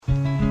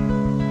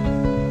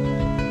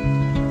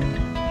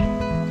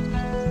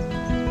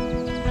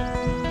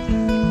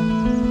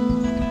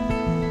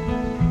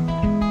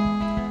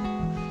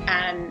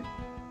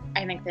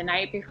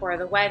night before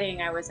the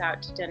wedding, I was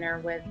out to dinner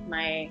with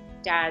my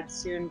dad's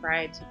soon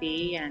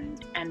bride-to-be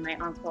and my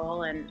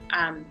uncle, and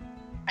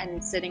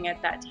sitting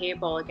at that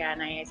table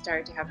again, I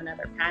started to have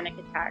another panic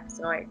attack.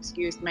 So I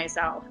excused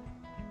myself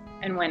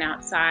and went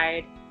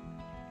outside,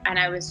 and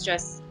I was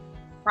just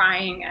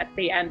crying at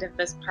the end of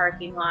this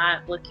parking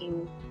lot,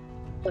 looking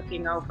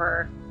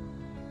over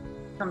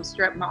some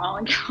strip mall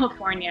in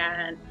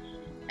California,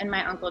 and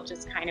my uncle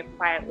just kind of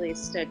quietly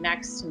stood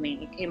next to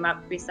me, came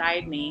up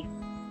beside me.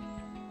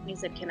 He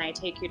said, "Can I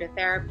take you to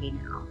therapy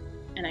now?"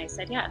 And I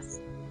said,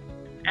 "Yes."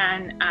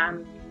 And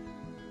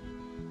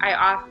I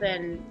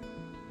often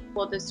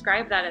will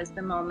describe that as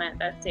the moment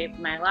that saved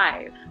my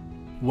life.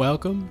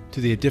 Welcome to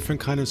the A Different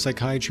Kind of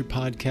Psychiatry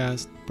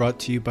podcast, brought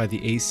to you by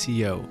the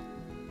ACO.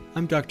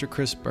 I'm Dr.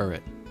 Chris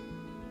Burrett.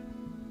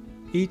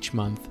 Each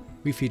month,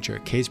 we feature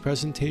a case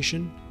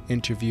presentation,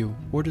 interview,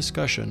 or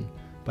discussion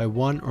by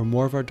one or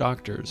more of our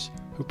doctors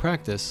who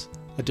practice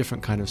a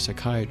different kind of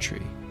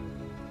psychiatry.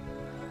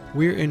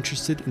 We're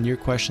interested in your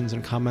questions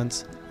and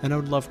comments, and I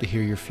would love to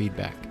hear your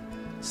feedback.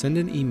 Send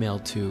an email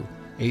to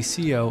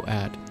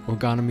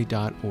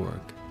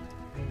aco@orgonomy.org.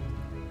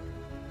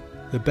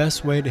 The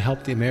best way to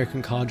help the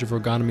American College of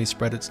Orgonomy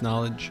spread its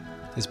knowledge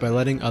is by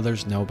letting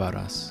others know about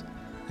us.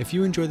 If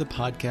you enjoy the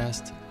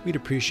podcast, we'd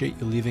appreciate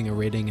you leaving a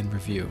rating and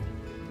review.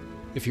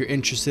 If you're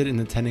interested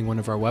in attending one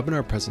of our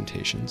webinar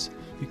presentations,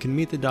 you can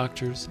meet the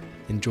doctors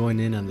and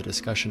join in on the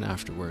discussion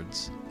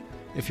afterwards.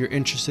 If you're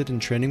interested in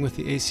training with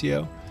the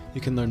ACO, you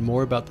can learn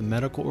more about the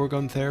medical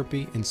orgone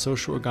therapy and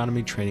social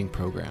orgonomy training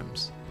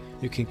programs.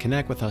 You can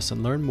connect with us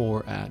and learn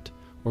more at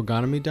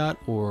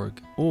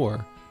orgonomy.org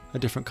or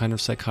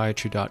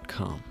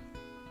adifferentkindofpsychiatry.com.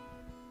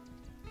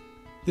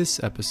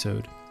 This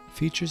episode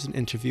features an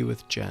interview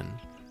with Jen,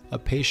 a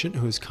patient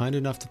who is kind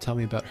enough to tell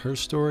me about her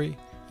story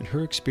and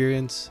her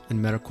experience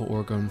in medical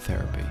orgone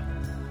therapy.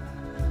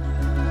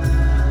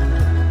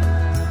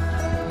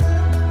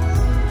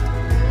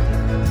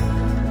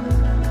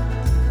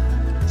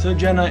 So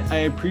Jen, I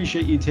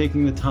appreciate you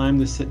taking the time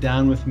to sit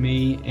down with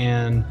me,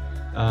 and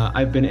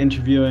I've been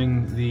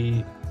interviewing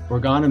the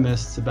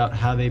orgonomists about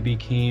how they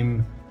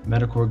became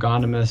medical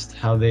ergonomists,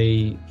 how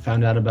they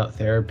found out about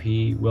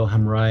therapy,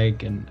 Wilhelm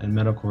Reich, and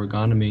medical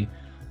ergonomy.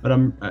 But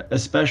I'm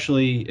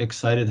especially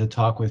excited to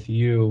talk with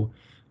you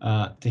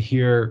to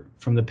hear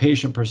from the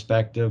patient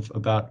perspective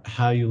about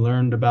how you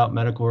learned about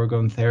medical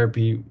orgone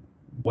therapy,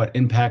 what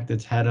impact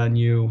it's had on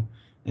you,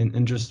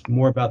 and just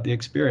more about the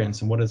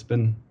experience and what it's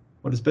been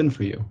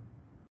for you.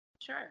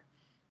 Sure.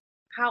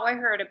 How I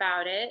heard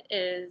about it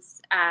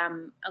is a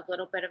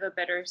little bit of a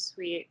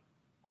bittersweet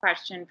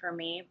question for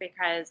me,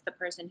 because the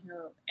person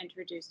who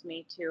introduced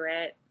me to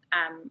it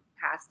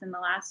passed in the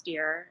last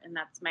year, and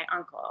that's my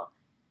uncle.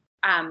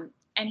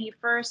 And he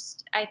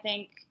first, I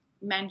think,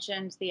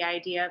 mentioned the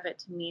idea of it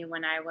to me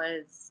when I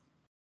was,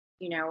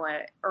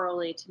 a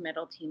early to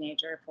middle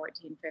teenager,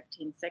 14,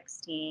 15,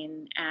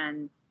 16,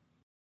 and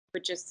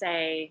would just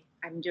say,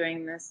 "I'm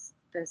doing this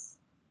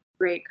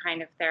great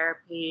kind of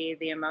therapy.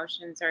 The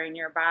emotions are in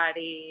your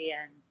body,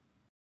 and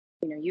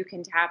you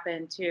can tap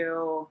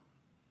into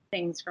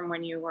things from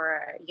when you were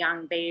a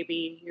young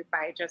baby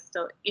by just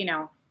some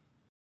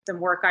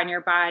work on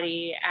your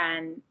body."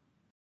 And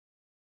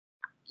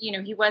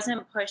he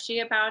wasn't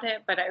pushy about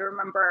it, but I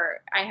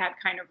remember I had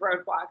kind of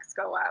roadblocks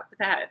go up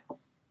that,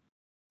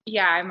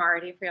 I'm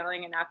already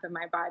feeling enough in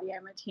my body.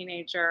 I'm a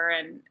teenager,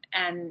 and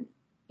I'm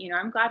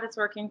glad it's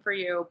working for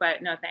you,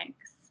 but no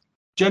thanks.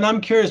 Jen,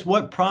 I'm curious,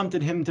 what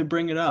prompted him to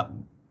bring it up?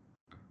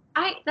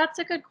 That's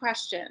a good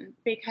question,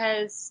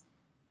 because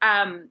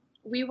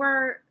we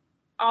were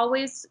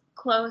always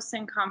close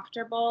and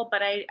comfortable,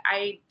 but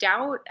I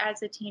doubt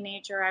as a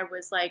teenager I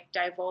was like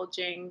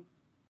divulging,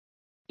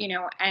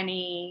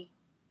 any,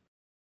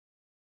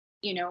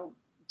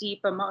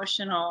 deep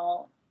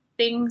emotional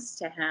things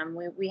to him.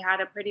 We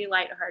had a pretty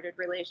lighthearted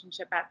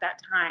relationship at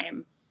that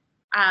time.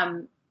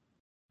 I'm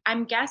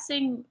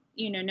guessing,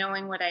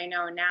 knowing what I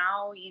know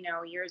now,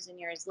 years and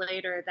years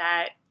later,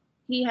 that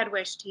he had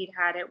wished he'd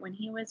had it when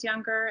he was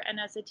younger and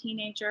as a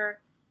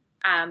teenager.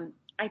 I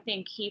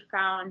think he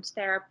found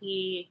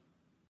therapy,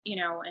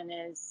 in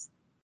his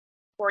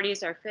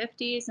 40s or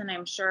 50s, and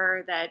I'm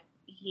sure that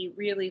he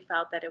really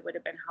felt that it would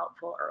have been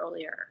helpful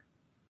earlier.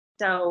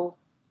 So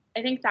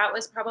I think that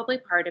was probably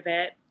part of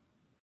it.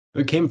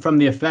 It came from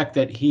the effect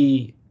that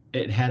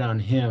it had on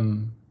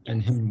him,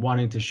 and him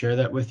wanting to share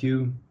that with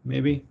you,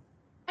 maybe?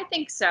 I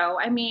think so.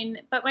 I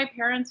mean, but my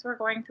parents were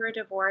going through a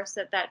divorce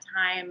at that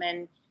time,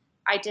 and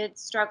I did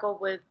struggle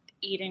with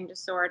eating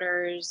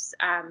disorders,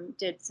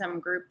 did some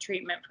group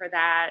treatment for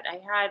that. I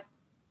had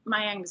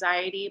my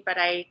anxiety, but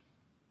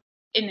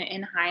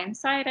in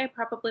hindsight, I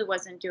probably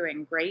wasn't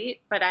doing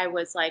great, but I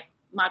was like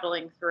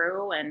muddling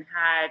through, and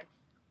had,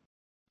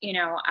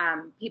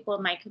 people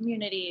in my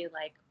community,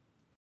 like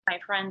my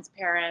friends'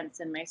 parents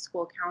and my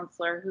school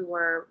counselor, who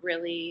were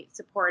really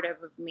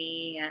supportive of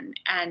me.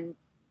 And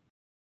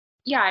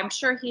yeah, I'm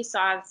sure he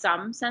saw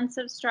some sense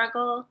of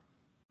struggle,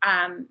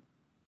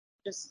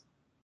 just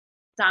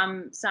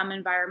some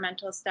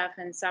environmental stuff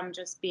and some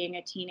just being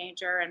a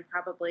teenager and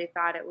probably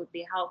thought it would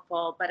be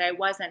helpful, but I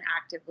wasn't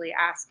actively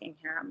asking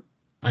him.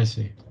 I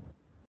see.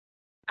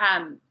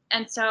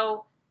 And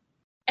so,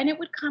 and it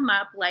would come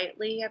up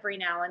lightly every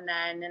now and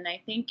then. And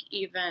I think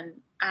even,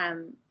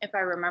 if I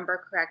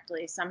remember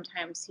correctly,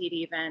 sometimes he'd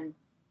even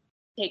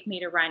take me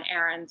to run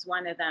errands,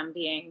 one of them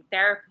being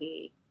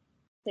therapy.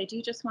 Say, do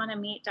you just want to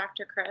meet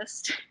Dr.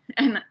 Christ?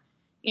 And,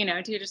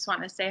 do you just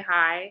want to say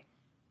hi?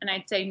 And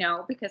I'd say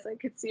no, because I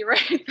could see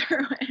right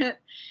through it.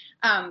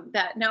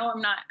 That no,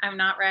 I'm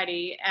not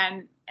ready.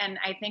 And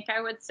I think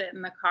I would sit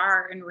in the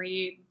car and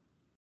read,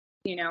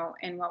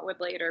 in what would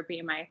later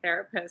be my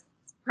therapist's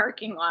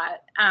parking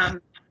lot.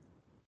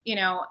 You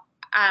know,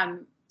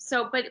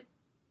 so,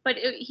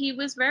 he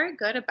was very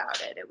good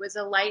about it. It was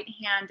a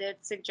light-handed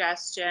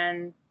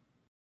suggestion,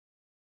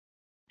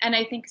 and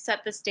I think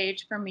set the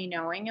stage for me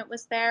knowing it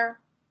was there.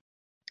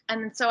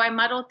 And so I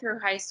muddled through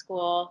high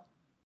school,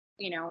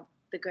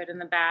 the good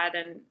and the bad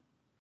and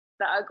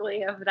the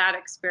ugly of that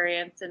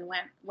experience, and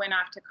went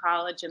off to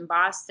college in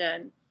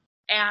Boston.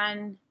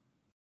 And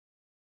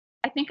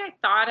I think I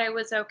thought I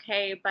was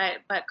okay,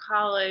 but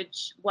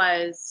college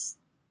was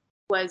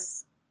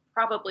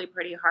probably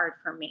pretty hard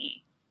for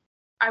me.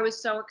 I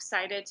was so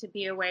excited to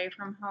be away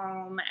from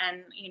home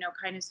and,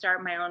 kind of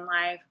start my own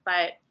life.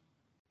 But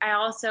I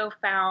also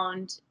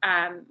found,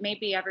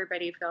 maybe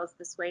everybody feels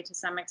this way to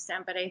some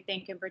extent, but I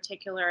think in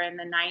particular in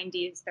the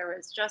 90s, there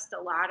was just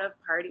a lot of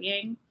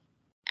partying.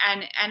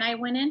 And I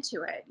went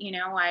into it,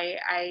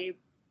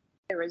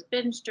 there was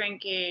binge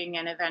drinking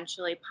and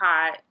eventually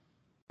pot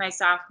my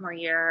sophomore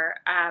year.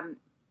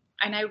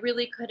 And I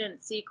really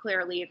couldn't see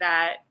clearly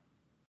that,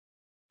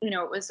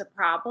 it was a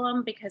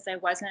problem because I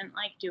wasn't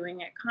like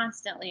doing it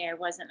constantly. I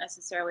wasn't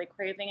necessarily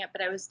craving it,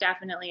 but I was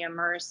definitely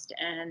immersed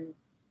in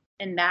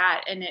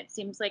that. And it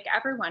seems like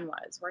everyone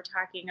was. We're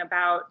talking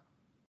about,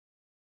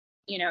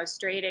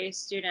 straight A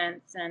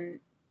students and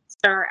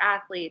star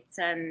athletes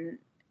and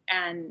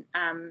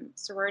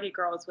sorority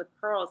girls with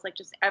pearls. Like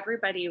just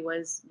everybody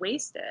was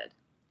wasted.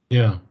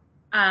 Yeah.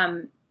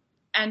 Um,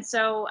 and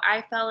so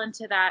I fell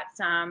into that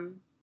some.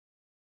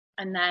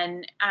 And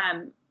then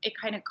it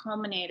kind of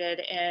culminated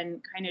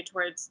in kind of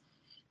towards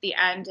the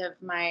end of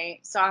my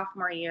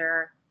sophomore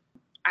year.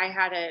 I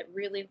had a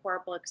really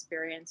horrible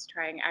experience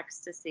trying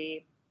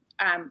ecstasy,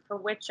 for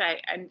which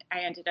I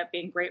ended up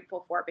being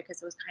grateful for,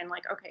 because it was kind of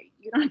like, okay,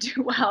 you don't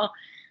do well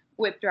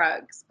with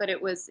drugs, but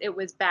it was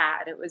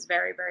bad. It was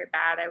very, very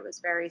bad. I was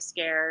very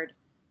scared.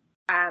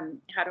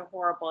 Had a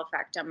horrible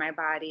effect on my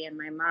body and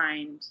my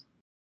mind.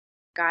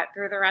 Got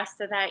through the rest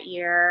of that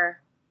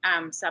year,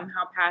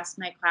 somehow passed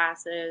my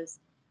classes.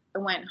 I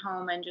went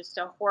home in just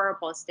a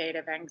horrible state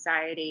of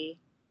anxiety.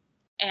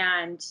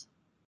 And,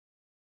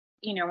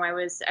 I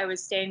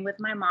was staying with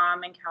my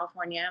mom in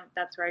California.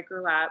 That's where I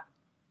grew up.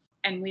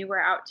 And we were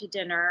out to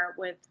dinner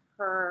with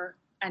her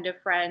and a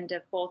friend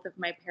of both of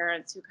my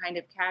parents, who kind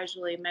of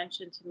casually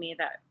mentioned to me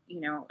that,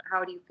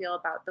 how do you feel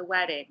about the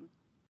wedding?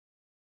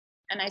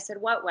 And I said,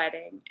 what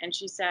wedding? And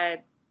she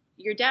said,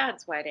 your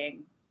dad's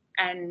wedding.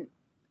 And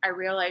I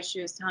realized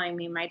she was telling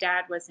me my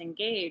dad was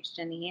engaged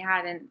and he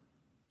hadn't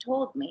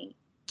told me.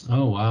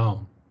 Oh,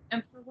 wow.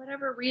 And for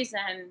whatever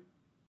reason,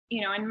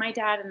 and my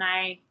dad and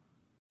I,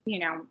 you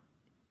know,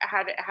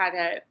 had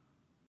a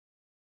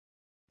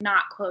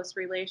not close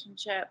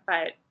relationship,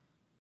 but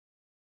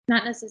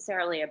not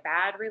necessarily a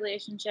bad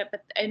relationship.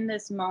 But in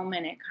this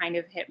moment, it kind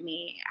of hit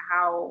me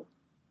how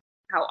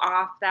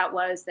off that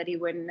was, that he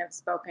wouldn't have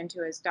spoken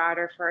to his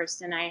daughter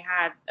first. And I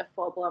had a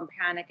full blown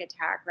panic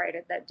attack right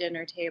at that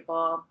dinner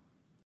table,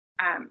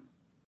 um,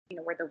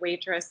 where the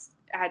waitress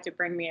had to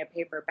bring me a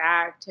paper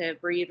bag to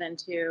breathe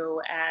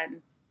into.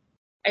 And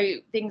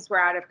things were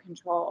out of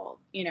control.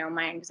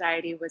 My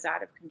anxiety was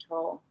out of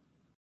control.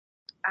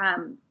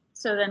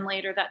 So then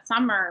later that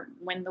summer,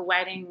 when the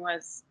wedding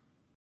was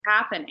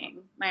happening,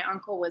 my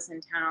uncle was in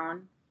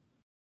town.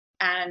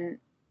 And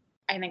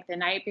I think the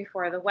night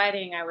before the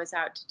wedding, I was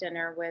out to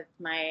dinner with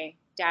my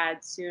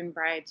dad's soon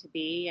bride to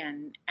be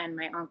and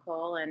my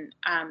uncle, and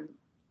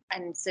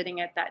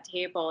sitting at that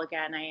table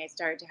again, I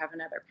started to have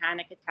another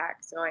panic attack.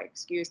 So I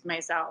excused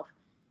myself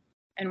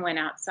and went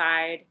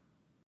outside,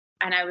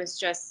 and I was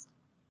just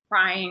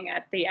crying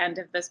at the end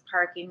of this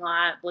parking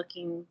lot,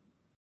 looking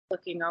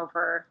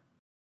over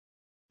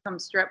some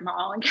strip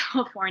mall in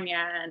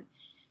California,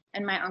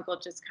 and my uncle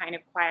just kind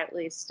of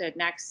quietly stood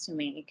next to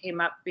me, came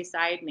up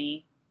beside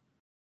me.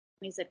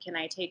 He said, "Can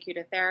I take you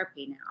to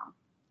therapy now?"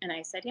 And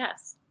I said,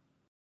 "Yes."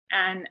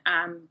 And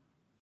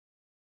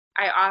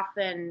I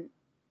often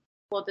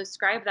will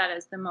describe that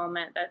as the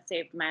moment that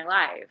saved my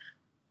life.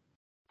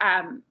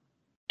 Um,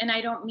 and I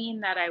don't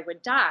mean that I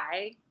would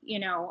die,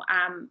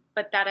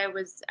 but that I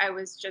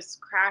was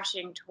just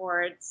crashing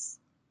towards,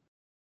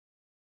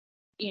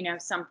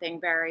 something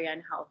very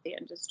unhealthy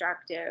and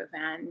destructive,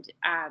 and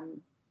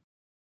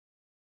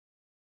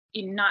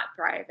not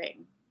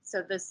thriving.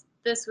 So this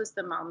was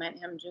the moment,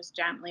 him just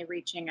gently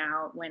reaching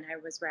out when I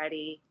was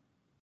ready.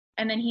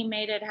 And then he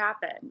made it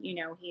happen.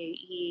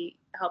 He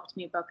helped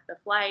me book the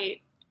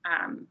flight,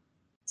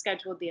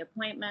 scheduled the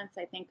appointments.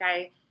 I think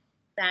I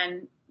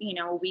then,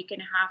 a week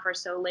and a half or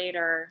so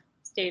later,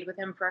 stayed with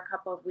him for a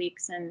couple of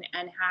weeks and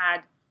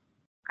had,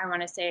 I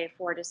want to say,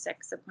 4 to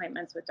 6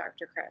 appointments with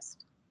Dr.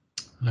 Christ.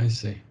 I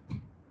see.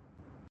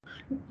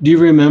 Do you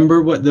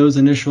remember what those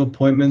initial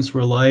appointments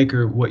were like,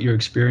 or what your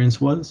experience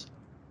was?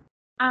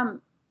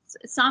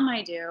 Some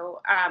I do.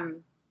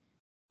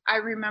 I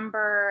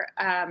remember.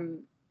 I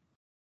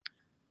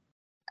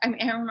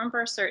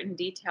remember certain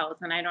details,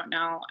 and I don't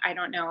know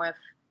if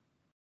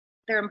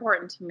they're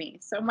important to me,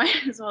 so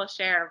might as well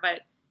share.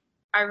 But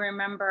I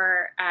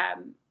remember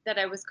that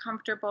I was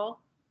comfortable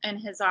in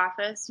his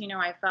office.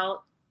 I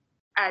felt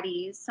at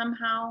ease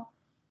somehow,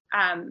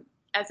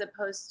 as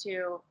opposed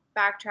to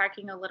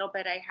backtracking a little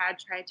bit. I had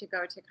tried to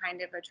go to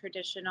kind of a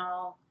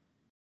traditional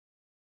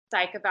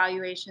psych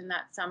evaluation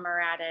that summer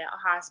at a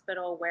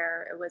hospital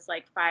where it was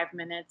like 5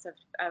 minutes of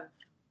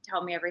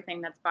tell me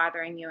everything that's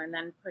bothering you and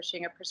then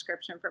pushing a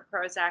prescription for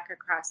Prozac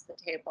across the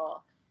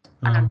table.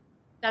 Uh,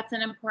 That's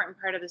an important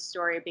part of the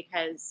story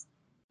because,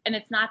 and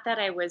it's not that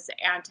I was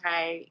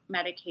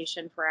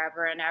anti-medication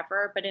forever and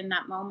ever, but in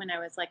that moment I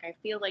was like, I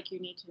feel like you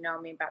need to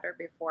know me better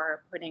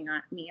before putting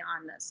me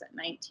on this at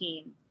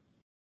 19.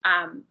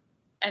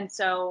 And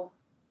so,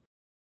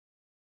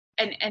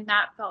 and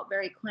that felt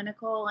very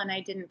clinical, and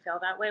I didn't feel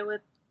that way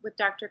with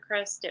Dr.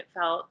 Christ. It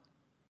felt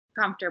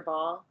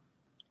comfortable.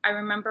 I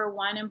remember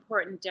one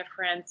important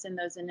difference in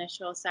those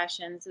initial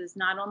sessions is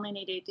not only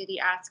did he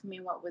ask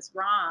me what was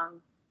wrong,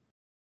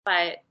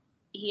 but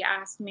he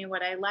asked me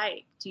what I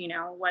liked.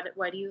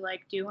 What do you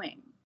like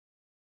doing?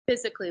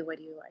 Physically, what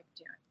do you like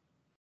doing?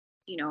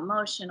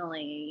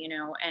 Emotionally,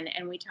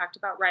 and we talked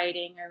about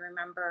writing, I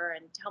remember,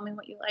 and tell me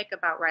what you like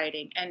about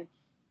writing. And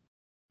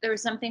there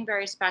was something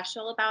very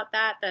special about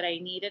that I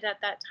needed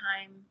at that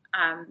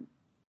time,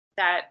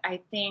 that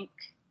I think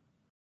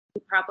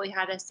he probably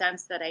had a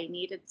sense that I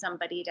needed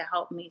somebody to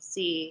help me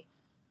see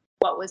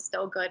what was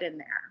still good in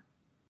there.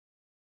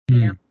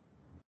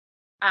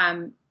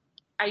 hmm.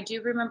 I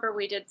do remember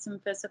we did some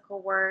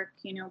physical work,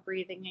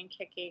 breathing and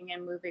kicking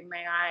and moving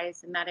my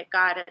eyes, and that it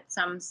got at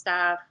some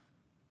stuff.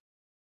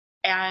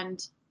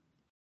 And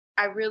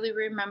I really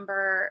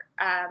remember,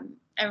 I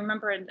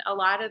remember in a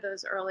lot of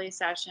those early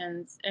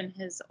sessions in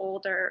his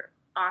older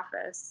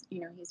office,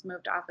 he's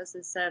moved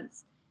offices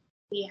since,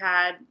 he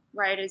had,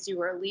 right as you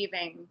were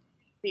leaving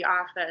the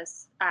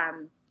office,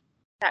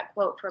 that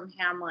quote from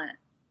Hamlet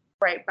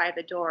right by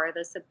the door,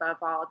 this above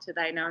all to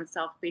thine own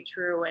self be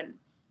true. And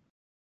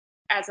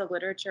as a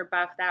literature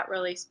buff, that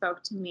really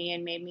spoke to me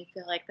and made me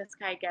feel like this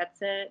guy gets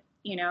it,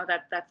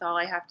 that's all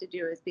I have to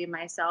do is be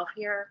myself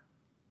here.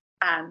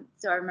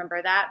 So I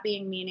remember that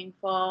being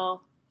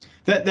meaningful.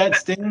 That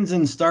stands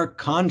in stark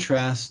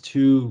contrast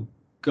to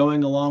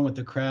going along with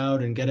the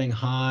crowd and getting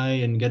high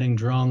and getting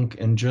drunk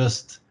and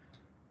just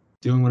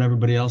doing what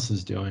everybody else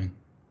is doing.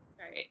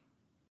 Right.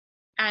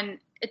 And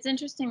it's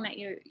interesting that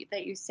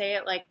you say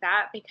it like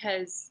that,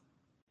 because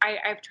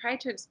I've tried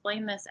to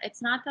explain this.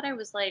 It's not that I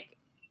was like,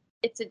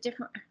 it's a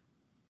different,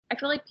 I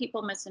feel like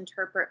people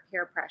misinterpret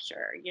peer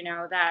pressure,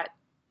 that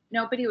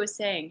nobody was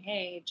saying,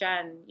 hey,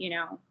 Jen,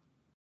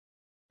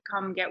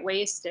 come get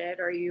wasted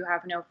or you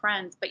have no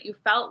friends, but you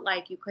felt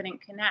like you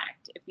couldn't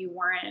connect if you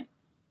weren't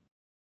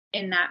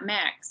in that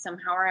mix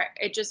somehow. Or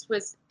it just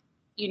was,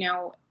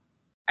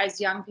 as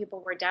young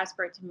people were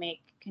desperate to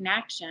make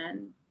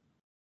connection.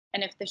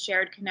 And if the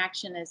shared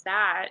connection is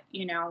that,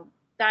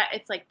 that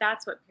it's like,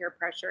 that's what peer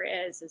pressure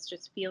is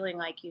just feeling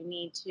like you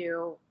need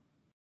to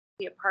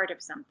be a part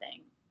of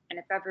something. And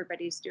if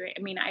everybody's doing,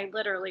 I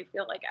literally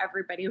feel like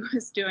everybody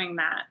was doing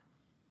that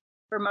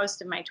for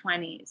most of my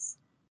 20s.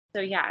 So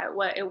yeah,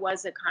 it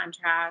was a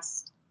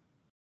contrast.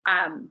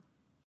 I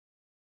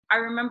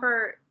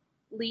remember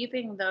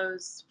leaving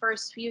those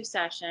first few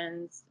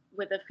sessions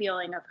with a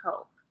feeling of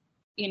hope.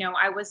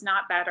 I was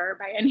not better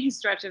by any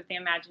stretch of the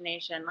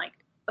imagination. Like,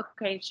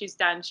 okay, she's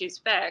done, she's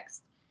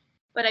fixed.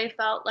 But I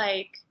felt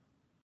like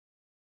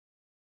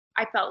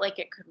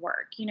it could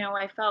work.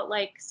 I felt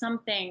like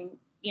something,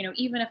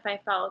 even if I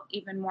felt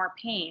even more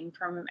pain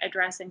from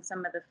addressing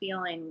some of the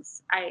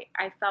feelings,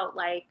 I felt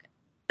like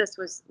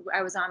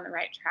I was on the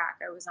right track.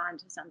 I was on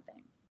to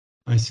something.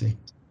 I see.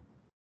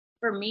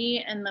 For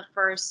me, in the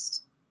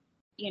first,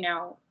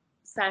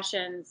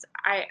 sessions,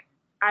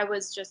 I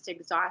was just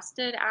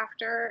exhausted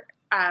after.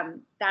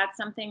 That's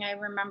something I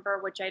remember,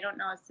 which I don't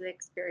know is the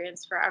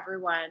experience for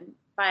everyone,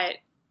 but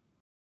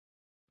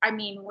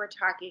we're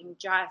talking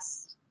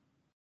just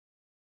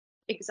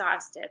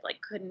exhausted, like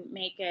couldn't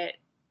make it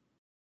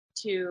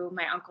to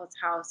my uncle's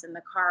house in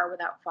the car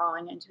without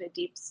falling into a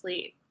deep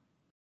sleep.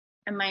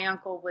 And my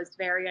uncle was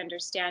very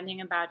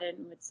understanding about it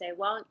and would say,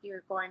 well,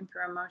 you're going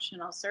through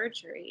emotional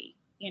surgery,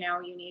 you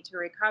need to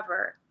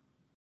recover.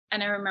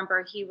 And I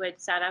remember he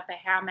would set up a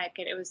hammock,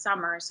 and it was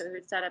summer, so he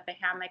would set up a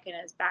hammock in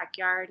his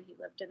backyard. He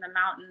lived in the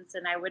mountains,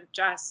 and I would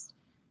just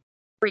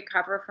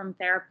recover from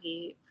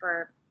therapy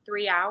for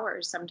 3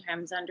 hours,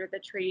 sometimes under the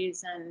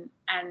trees.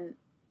 And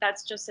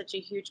that's just such a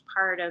huge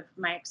part of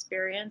my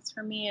experience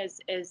for me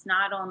is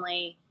not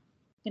only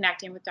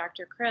connecting with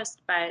Dr.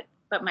 Christ, but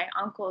but my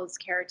uncle's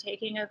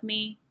caretaking of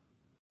me,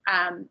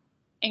 um,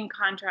 in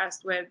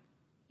contrast with,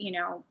 you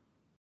know,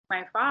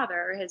 my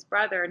father, his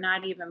brother,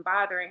 not even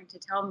bothering to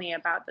tell me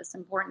about this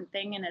important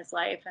thing in his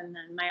life, and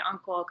then my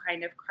uncle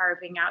kind of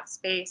carving out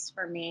space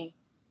for me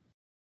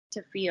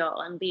to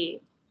feel and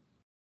be.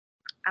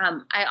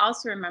 I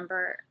also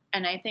remember,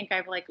 and I think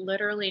I've like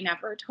literally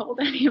never told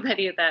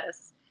anybody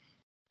this.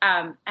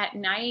 At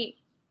night,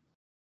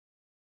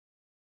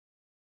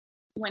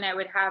 when I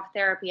would have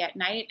therapy at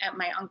night at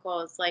my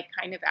uncle's, like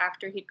kind of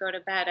after he'd go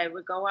to bed, I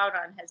would go out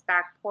on his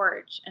back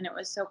porch, and it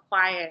was so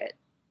quiet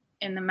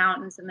in the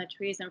mountains and the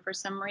trees. And for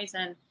some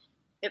reason,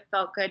 it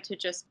felt good to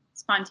just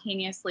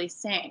spontaneously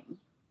sing.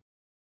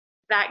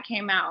 That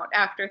came out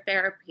after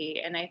therapy.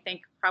 And I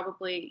think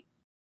probably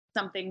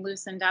something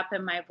loosened up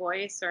in my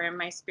voice or in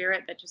my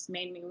spirit that just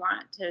made me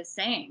want to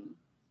sing.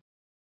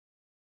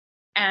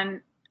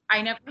 And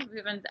I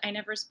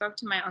never spoke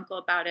to my uncle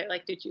about it.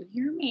 Like, did you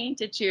hear me?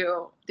 Did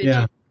you?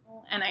 Yeah.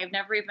 And I've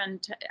never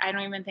even, I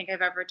don't even think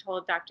I've ever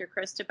told Dr.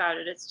 Christ about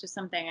it. It's just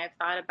something I've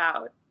thought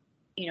about,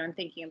 and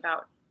thinking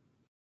about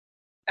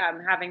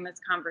having this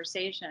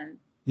conversation.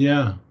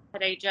 Yeah.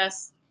 But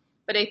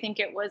but I think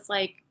it was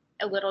like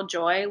a little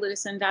joy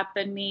loosened up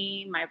in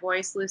me. My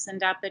voice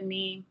loosened up in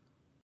me.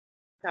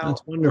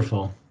 That's So,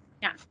 wonderful.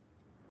 yeah.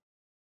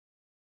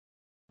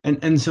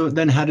 And so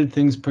then how did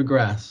things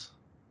progress?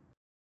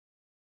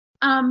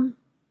 Um,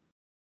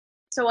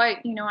 so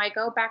I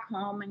go back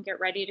home and get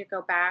ready to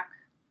go back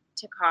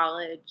to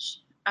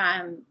college.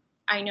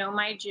 I know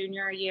my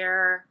junior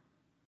year,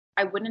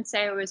 I wouldn't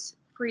say I was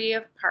free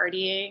of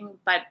partying,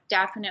 but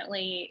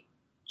definitely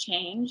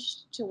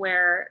changed to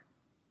where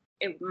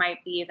it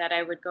might be that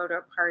I would go to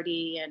a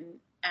party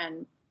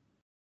and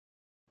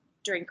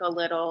drink a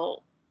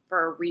little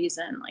for a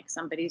reason, like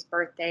somebody's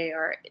birthday,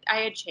 or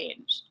I had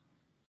changed.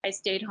 I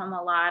stayed home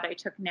a lot. I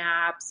took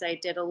naps. I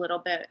did a little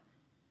bit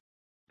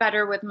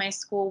better with my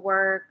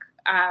schoolwork.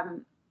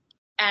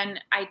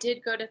 And I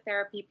did go to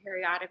therapy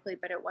periodically,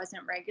 but it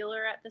wasn't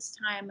regular at this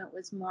time. It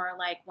was more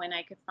like when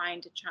I could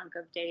find a chunk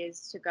of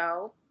days to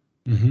go.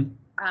 Hmm.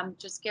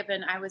 Just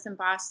given I was in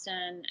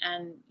Boston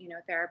and,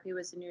 therapy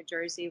was in New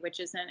Jersey, which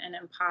isn't an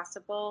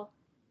impossible,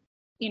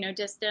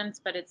 distance,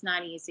 but it's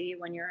not easy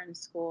when you're in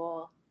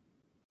school.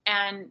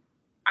 And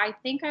I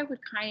think I would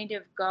kind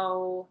of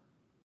go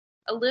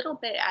a little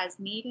bit as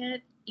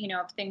needed,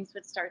 if things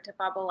would start to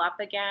bubble up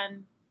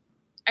again.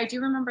 I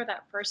do remember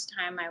that first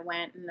time I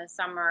went in the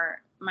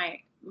summer, my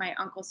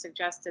uncle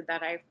suggested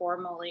that I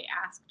formally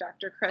ask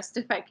Dr. Christ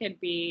if I could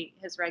be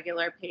his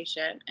regular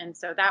patient. And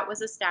so that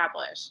was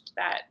established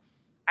that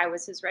I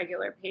was his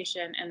regular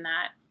patient and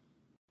that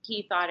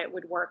he thought it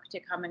would work to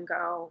come and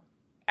go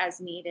as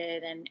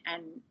needed, and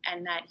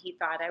that he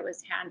thought I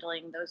was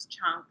handling those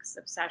chunks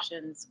of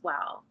sessions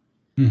well.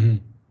 Hmm.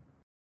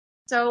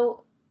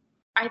 So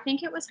I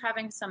think it was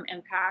having some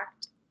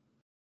impact.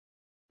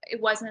 It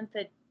wasn't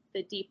the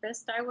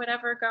deepest I would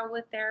ever go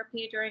with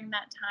therapy during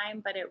that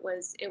time, but it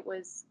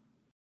was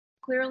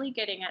clearly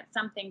getting at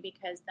something,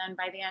 because then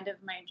by the end of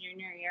my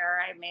junior year,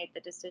 I made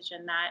the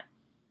decision that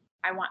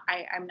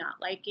I'm not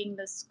liking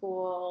the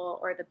school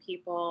or the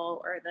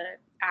people or the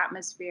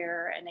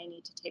atmosphere, and I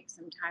need to take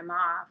some time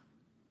off.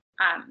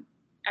 Um,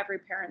 every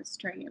parent's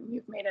dream.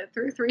 You've made it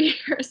through 3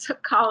 years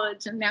of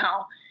college, and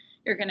now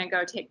you're going to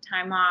go take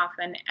time off.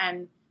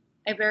 And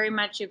I very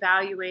much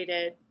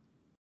evaluated,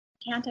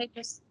 can't I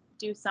just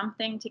do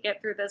something to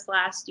get through this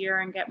last year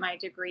and get my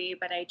degree?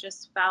 But I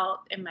just felt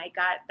in my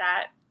gut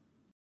that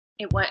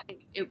it was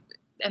it,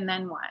 and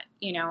then what?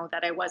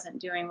 That I wasn't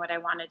doing what I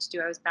wanted to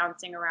do. I was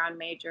bouncing around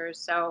majors.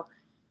 So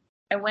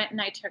I went and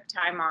I took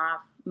time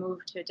off,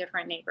 moved to a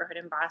different neighborhood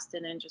in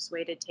Boston, and just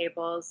waited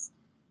tables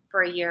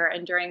for a year.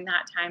 And during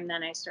that time,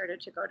 then I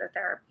started to go to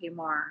therapy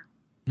more.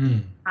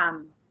 Mm.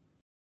 Um,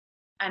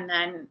 and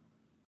then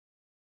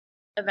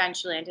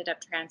eventually ended up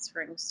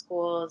transferring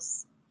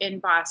schools in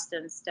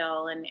Boston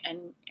still,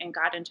 and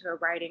got into a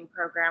writing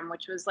program,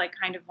 which was like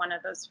kind of one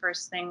of those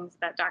first things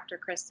that Dr.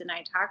 Christ and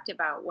I talked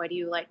about. What do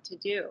you like to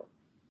do?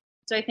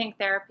 So I think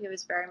therapy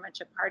was very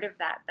much a part of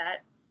that,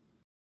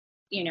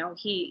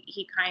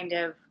 he kind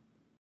of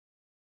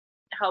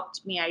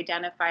helped me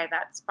identify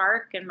that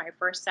spark in my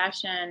first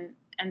session,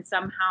 and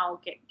somehow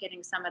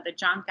getting some of the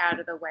junk out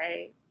of the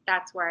way.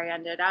 That's where I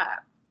ended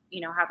up,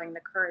 having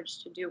the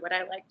courage to do what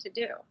I like to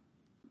do.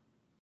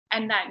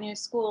 And that new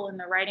school in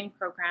the writing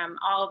program,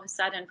 all of a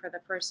sudden, for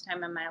the first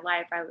time in my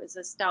life, I was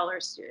a stellar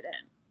student,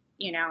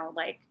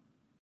 like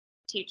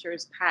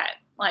teacher's pet,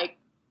 like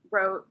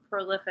wrote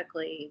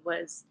prolifically,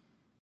 was,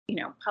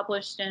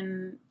 published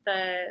in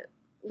the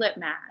lit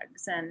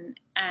mags, and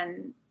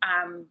It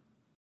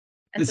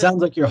so,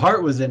 sounds like your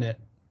heart was in it.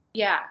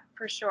 yeah,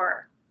 for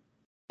sure.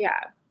 Yeah.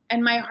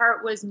 And my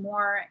heart was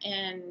more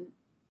in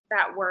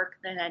that work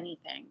than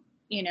anything.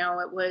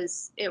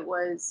 It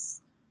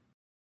was,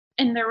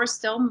 and there were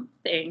still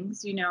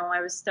things,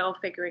 I was still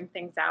figuring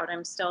things out.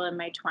 I'm still in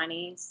my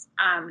 20s.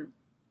 And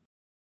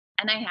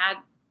I had,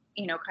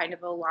 kind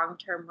of a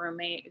long-term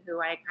roommate who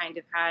I kind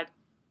of had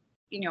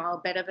a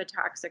bit of a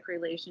toxic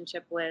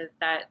relationship with,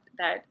 that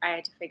I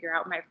had to figure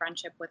out my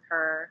friendship with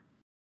her.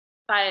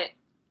 But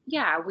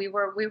yeah, we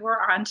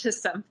were onto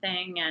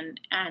something, and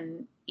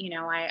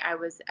I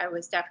was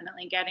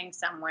definitely getting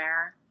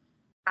somewhere.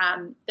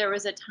 There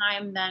was a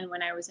time then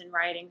when I was in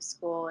writing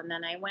school, and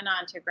then I went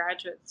on to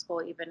graduate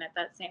school, even at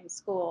that same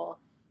school,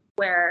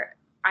 where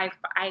I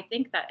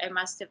think that I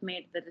must have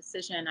made the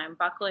decision, I'm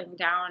buckling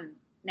down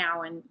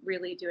now and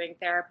really doing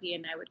therapy,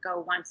 and I would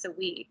go once a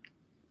week.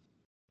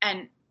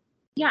 And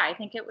yeah, I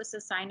think it was a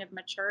sign of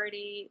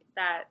maturity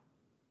that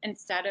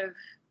instead of,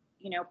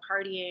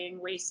 partying,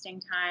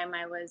 wasting time,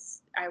 I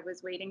was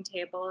waiting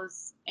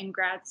tables in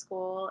grad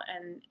school,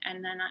 and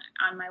then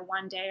on my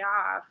one day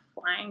off,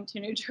 flying to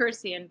New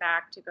Jersey and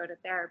back to go to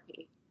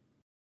therapy.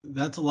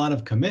 That's a lot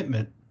of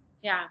commitment.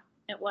 Yeah,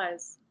 it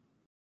was.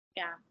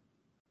 Yeah.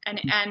 And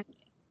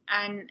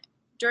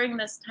during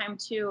this time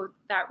too,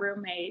 that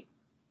roommate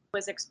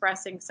was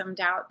expressing some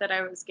doubt that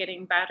I was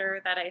getting better,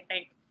 that I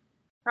think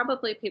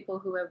probably people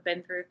who have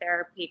been through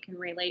therapy can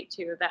relate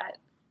to, that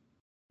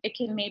it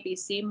can maybe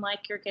seem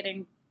like you're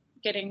getting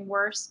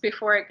worse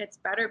before it gets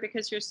better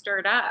because you're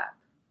stirred up.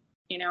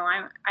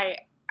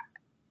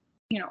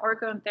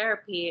 Orgone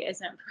therapy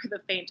isn't for the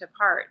faint of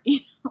heart.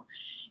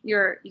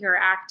 You're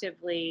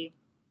actively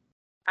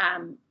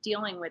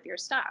dealing with your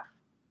stuff.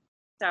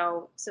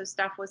 So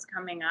stuff was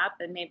coming up,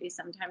 and maybe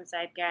sometimes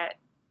I'd get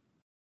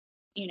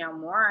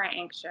more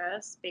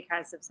anxious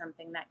because of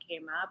something that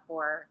came up,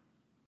 or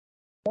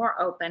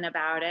more open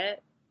about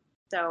it.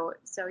 So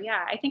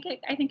yeah, I think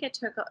it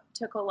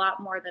took a lot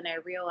more than I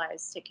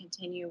realized to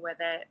continue with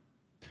it.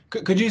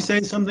 Could you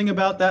say something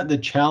about that? The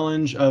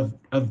challenge of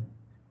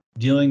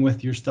dealing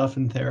with your stuff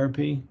in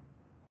therapy?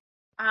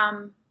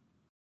 Um,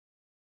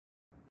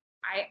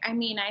 I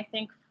mean, I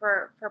think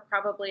for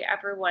probably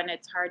everyone,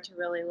 it's hard to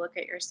really look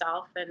at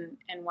yourself and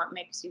what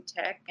makes you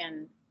tick,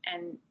 and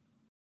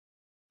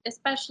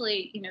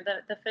especially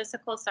the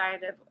physical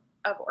side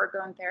of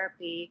orgone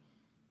therapy.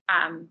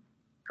 Um,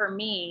 for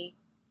me,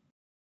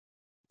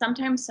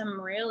 sometimes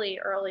some really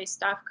early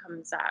stuff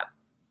comes up,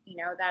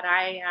 that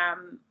I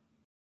am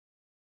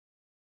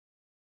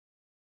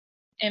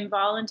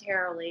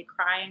involuntarily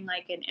crying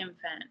like an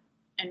infant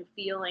and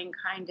feeling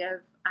kind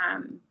of,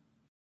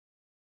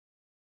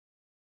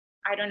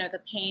 I don't know,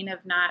 the pain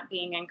of not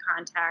being in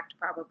contact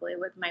probably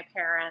with my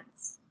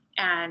parents.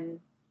 And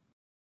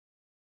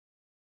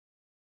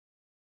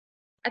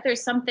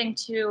there's something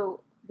to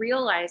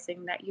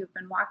realizing that you've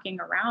been walking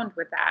around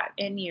with that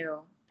in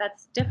you.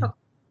 That's difficult.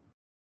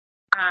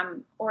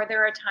 Or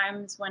there are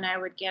times when I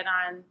would get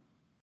on,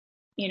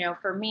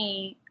 for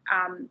me,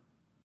 I'm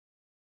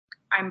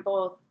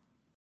both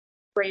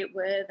great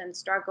with and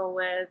struggle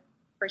with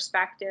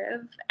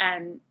perspective,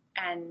 and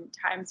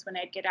times when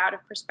I'd get out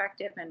of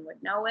perspective and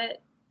would know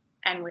it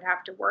and would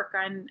have to work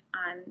on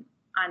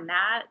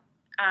that.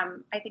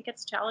 I think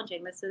it's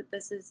challenging. This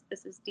is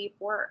deep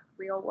work,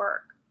 real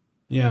work.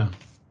 Yeah,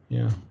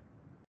 yeah.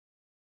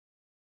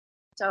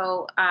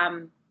 So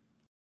I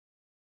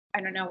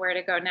don't know where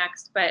to go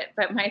next, but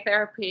my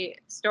therapy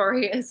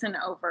story isn't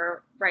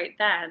over right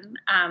then.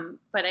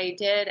 But I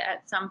did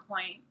at some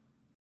point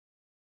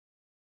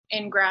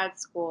in grad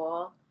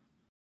school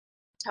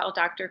tell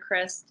Dr.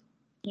 Chris,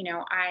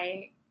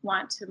 I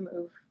want to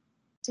move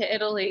to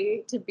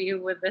Italy to be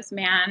with this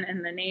man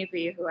in the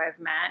Navy who I've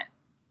met.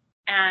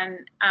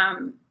 And I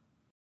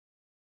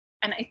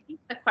think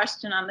the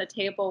question on the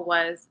table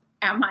was,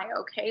 am I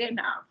okay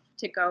enough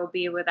to go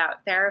be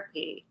without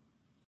therapy?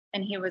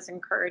 And he was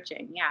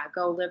encouraging, yeah,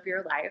 go live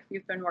your life.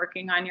 You've been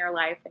working on your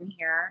life in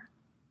here.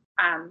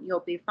 You'll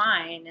be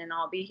fine, and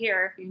I'll be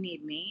here if you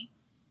need me.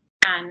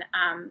 And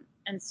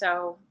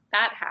so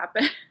that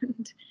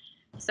happened.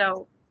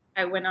 So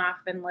I went off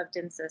and lived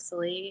in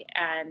Sicily,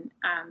 and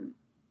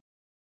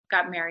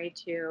got married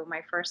to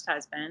my first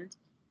husband,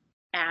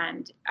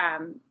 and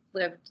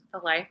lived the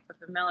life of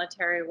a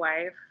military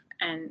wife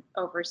and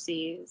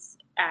overseas.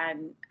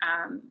 And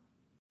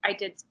I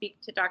did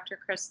speak to Dr.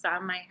 Chris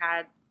some. I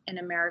had an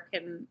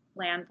American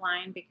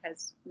landline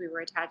because we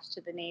were attached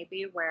to the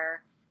Navy,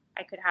 where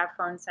I could have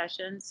phone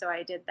sessions. So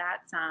I did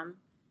that some.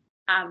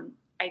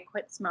 I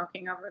quit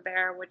smoking over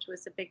there, which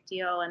was a big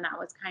deal. And that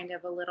was kind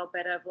of a little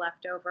bit of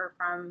leftover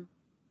from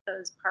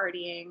those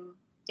partying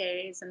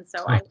days. And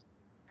so I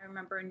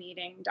remember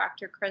needing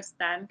Dr. Chris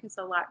then, because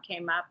a lot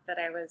came up that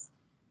I was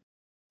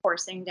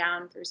forcing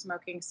down through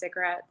smoking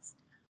cigarettes.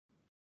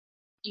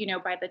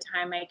 By the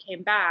time I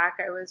came back,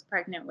 I was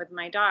pregnant with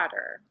my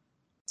daughter.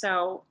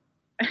 So,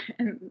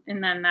 and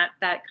then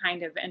that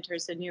kind of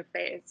enters a new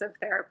phase of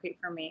therapy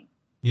for me.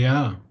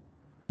 Yeah,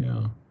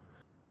 yeah.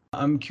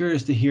 I'm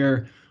curious to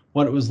hear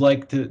what it was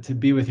like to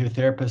be with your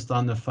therapist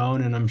on the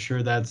phone, and I'm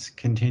sure that's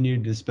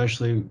continued,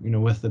 especially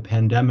with the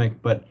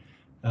pandemic. But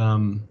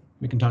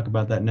we can talk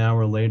about that now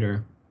or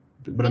later.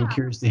 But I'm Yeah.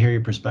 curious to hear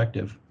your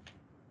perspective.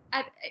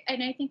 I,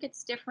 and I think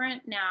it's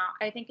different now.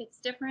 I think it's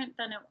different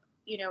than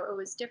it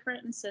was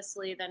different in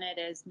Sicily than it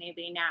is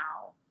maybe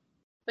now.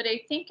 But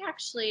I think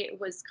actually it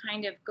was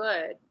kind of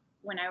good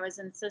when I was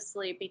in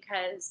Sicily,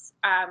 because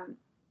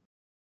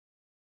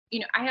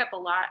I have a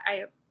lot.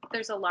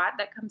 There's a lot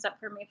that comes up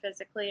for me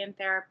physically in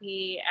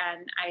therapy,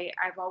 and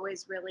I've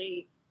always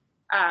really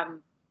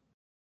um,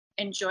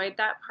 enjoyed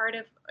that part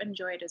of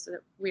enjoyed is a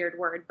weird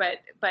word, but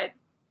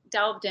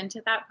delved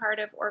into that part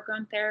of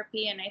orgone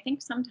therapy. And I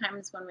think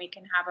sometimes when we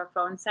can have a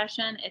phone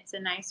session, it's a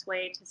nice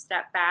way to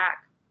step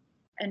back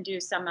and do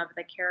some of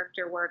the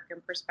character work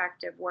and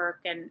perspective work,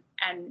 and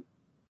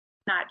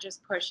not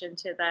just push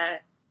into the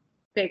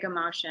big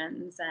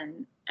emotions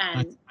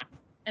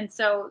and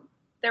so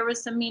there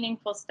was some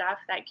meaningful stuff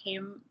that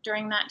came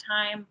during that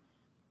time.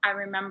 I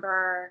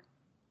remember,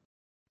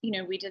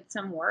 we did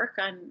some work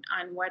on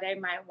what I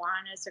might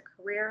want as a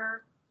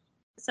career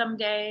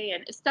someday,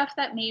 and stuff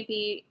that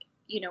maybe,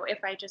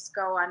 if I just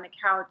go on the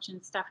couch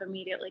and stuff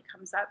immediately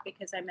comes up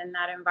because I'm in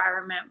that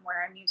environment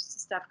where I'm used to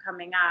stuff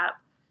coming up,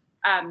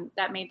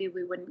 that maybe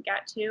we wouldn't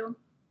get to.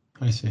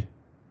 I see.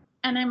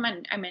 And I'm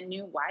a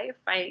new wife.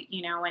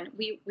 And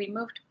we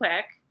moved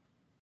quick.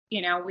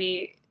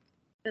 We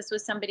This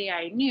was somebody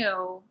I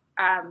knew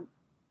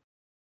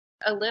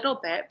a little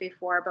bit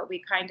before, but we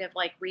kind of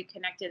like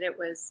reconnected. It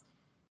was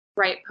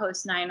right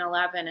post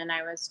 9/11, and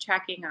I was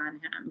checking on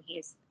him.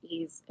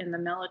 He's in the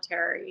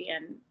military,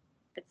 and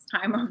it's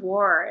time of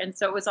war, and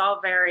so it was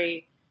all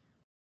very.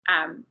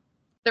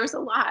 There was a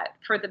lot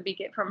for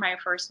my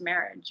first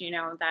marriage.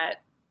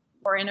 That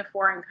we're in a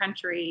foreign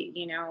country.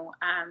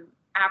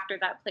 After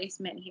that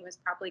placement, he was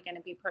probably going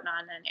to be put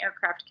on an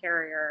aircraft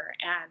carrier,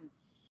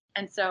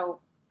 and so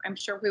I'm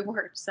sure we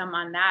worked some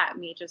on that.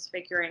 Me just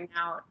figuring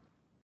out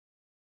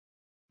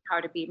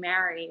how to be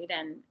married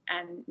and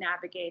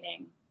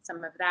navigating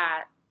some of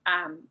that.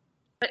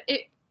 But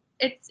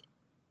it's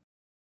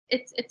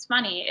it's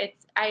funny.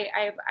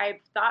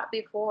 I've thought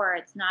before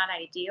it's not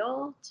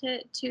ideal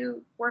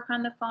to work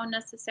on the phone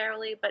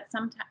necessarily, but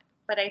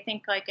I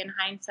think like in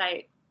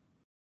hindsight,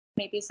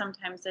 maybe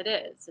sometimes it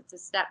is. It's a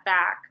step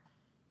back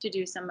to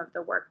do some of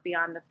the work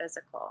beyond the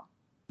physical.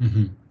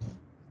 Mm-hmm.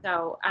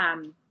 So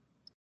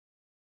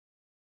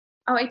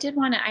oh, I did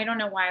want to. I don't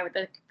know why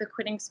the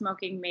quitting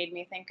smoking made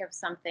me think of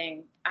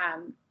something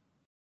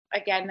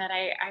again that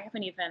I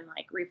haven't even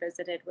like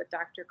revisited with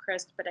Dr.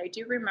 Christ, but I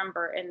do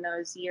remember in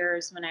those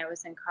years when I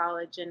was in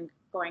college and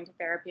going to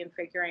therapy and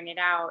figuring it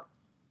out.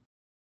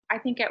 I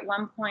think at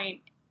one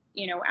point,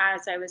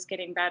 as I was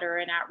getting better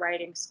and at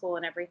writing school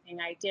and everything,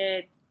 I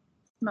did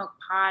smoke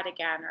pot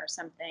again or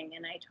something,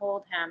 and I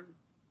told him.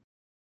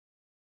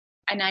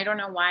 And I don't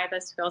know why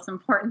this feels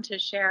important to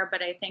share,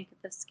 but I think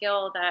the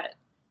skill that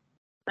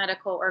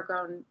medical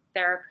orgone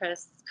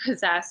therapists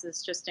possess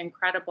is just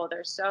incredible.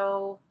 They're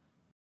so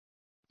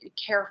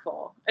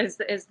careful is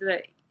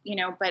the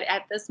but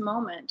at this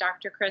moment,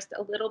 Dr. Christ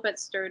a little bit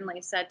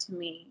sternly said to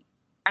me,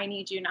 I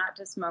need you not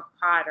to smoke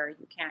pot or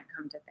you can't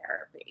come to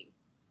therapy.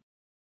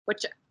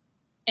 Which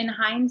in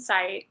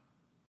hindsight,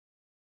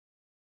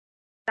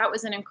 that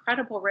was an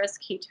incredible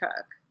risk he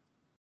took.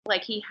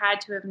 Like he had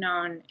to have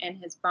known in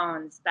his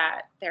bones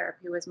that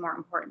therapy was more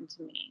important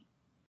to me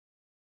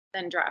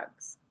than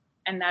drugs,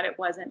 and that it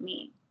wasn't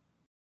me,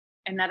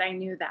 and that I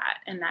knew that,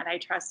 and that I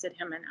trusted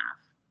him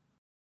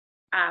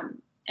enough.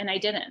 And I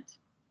didn't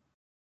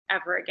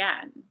ever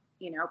again,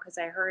 because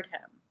I heard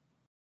him.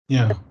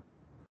 Yeah.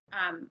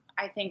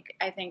 I think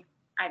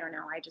I don't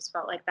know. I just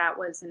felt like that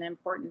was an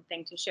important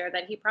thing to share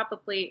that he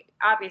probably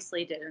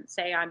obviously didn't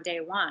say on day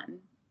one,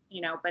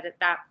 but at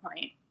that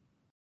point.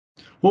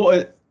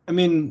 Well, I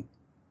mean,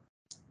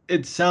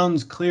 it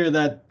sounds clear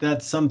that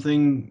that's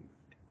something,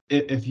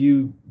 if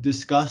you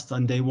discussed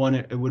on day one,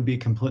 it would be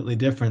completely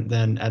different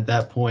than at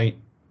that point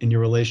in your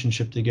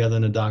relationship together,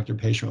 in a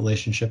doctor-patient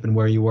relationship, and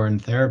where you were in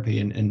therapy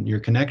and your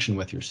connection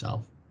with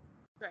yourself.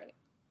 Right.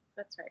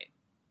 That's right.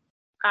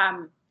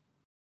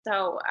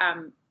 So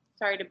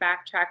sorry to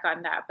backtrack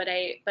on that, but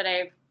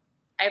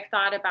I've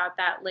thought about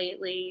that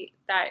lately.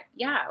 That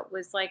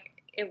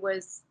it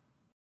was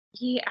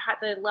he had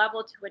the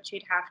level to which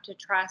he'd have to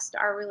trust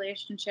our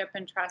relationship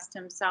and trust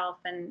himself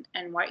and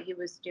what he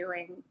was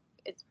doing.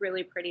 It's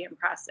really pretty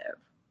impressive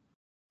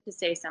to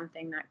say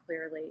something that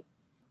clearly.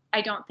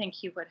 I don't think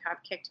he would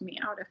have kicked me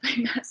out if I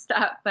messed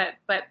up, but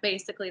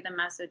basically the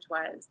message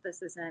was,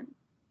 this isn't,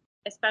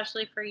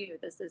 especially for you,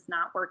 this is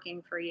not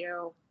working for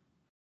you.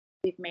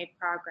 We've made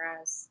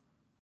progress.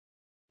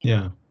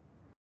 Yeah.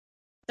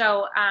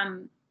 So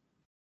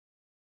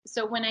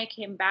when I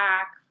came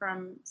back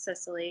from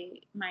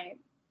Sicily, my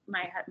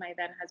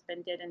then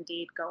husband did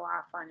indeed go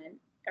off on an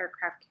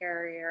aircraft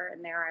carrier,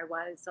 and there I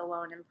was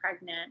alone and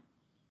pregnant.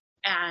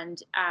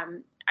 And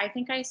I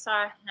think I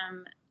saw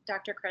him,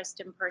 Dr.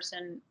 Christ, in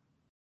person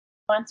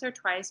once or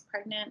twice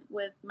pregnant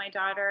with my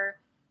daughter,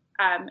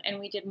 and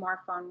we did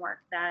more phone work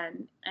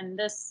then. And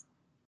this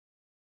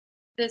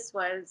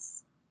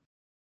was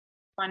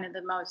one of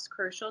the most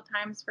crucial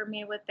times for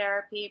me with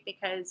therapy,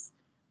 because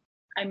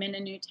I'm in a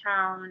new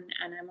town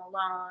and I'm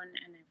alone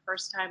and a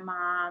first-time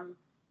mom.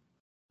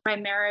 My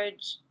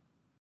marriage,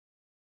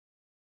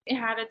 it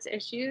had its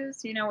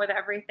issues, with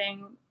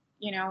everything,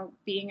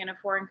 being in a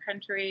foreign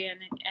country,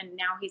 and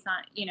now he's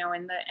not,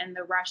 in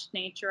the rushed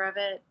nature of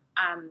it.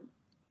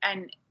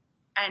 And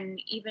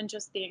and even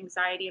just the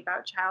anxiety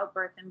about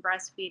childbirth and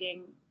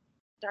breastfeeding.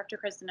 Dr.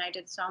 Chris and I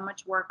did so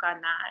much work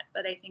on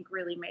that I think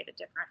really made a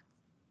difference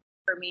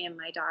for me and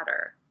my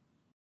daughter.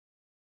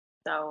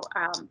 So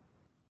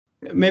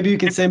Maybe you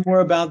could say more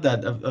about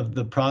that, of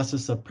the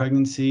process of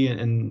pregnancy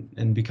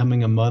and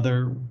becoming a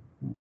mother,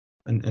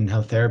 and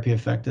how therapy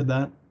affected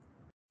that.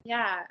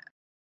 yeah,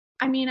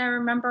 I mean, I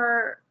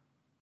remember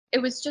it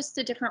was just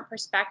a different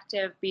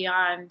perspective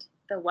beyond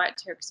the what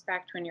to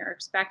expect when you're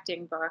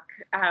expecting book,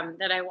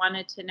 that I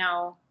wanted to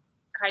know,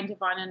 kind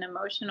of on an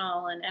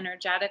emotional and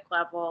energetic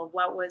level,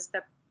 what was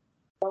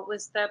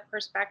the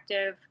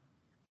perspective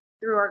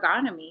through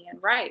ergonomy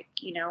and right.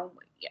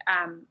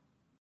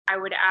 I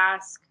would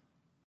ask,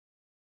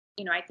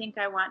 I think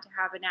I want to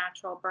have a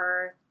natural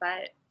birth,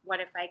 but what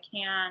if I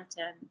can't?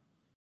 And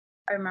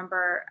I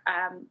remember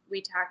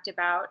we talked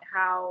about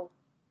how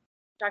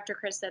Dr.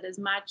 Chris said as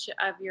much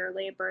of your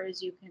labor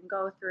as you can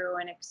go through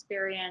and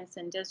experience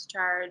and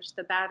discharge,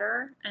 the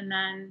better. And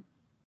then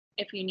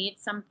if you need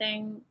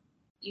something,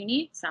 you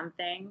need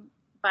something.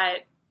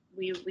 But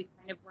we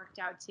kind of worked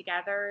out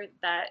together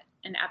that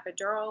an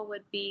epidural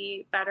would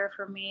be better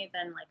for me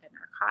than like a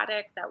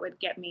narcotic that would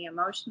get me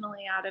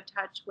emotionally out of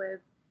touch with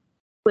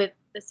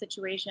the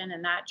situation,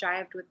 and that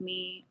jived with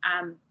me.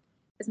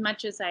 As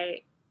much as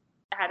I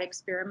had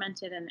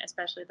experimented, and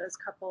especially those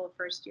couple of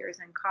first years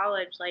in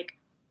college, like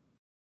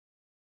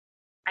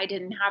I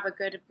didn't have a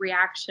good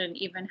reaction,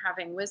 even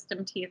having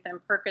wisdom teeth and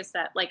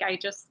Percocet. Like I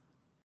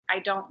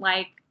don't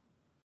like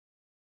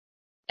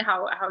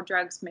how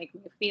drugs make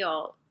me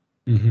feel.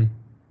 Hmm.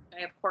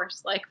 I of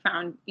course like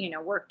found,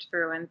 worked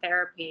through in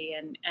therapy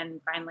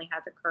and finally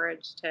had the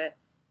courage to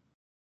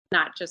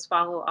not just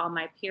follow all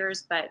my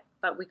peers, but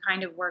we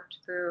kind of worked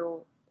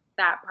through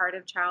that part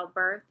of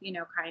childbirth,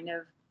 kind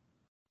of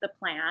the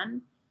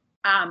plan.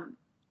 Um,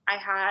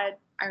 I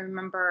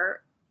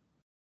remember,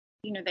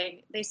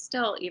 they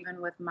still,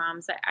 even with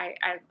moms, I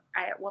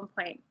at one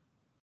point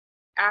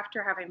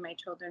after having my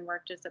children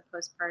worked as a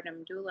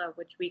postpartum doula,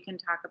 which we can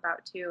talk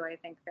about too. I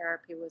think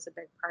therapy was a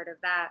big part of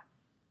that.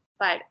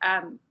 But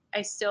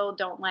I still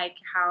don't like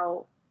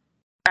how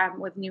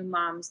with new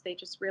moms, they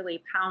just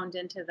really pound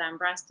into them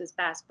breast is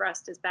best,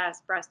 breast is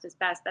best, breast is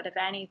best. That if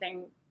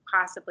anything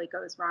possibly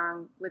goes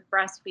wrong with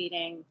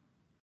breastfeeding,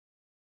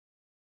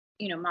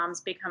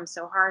 moms become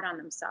so hard on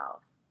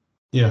themselves.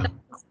 So Yeah.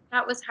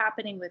 that was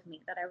happening with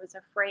me, that I was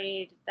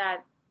afraid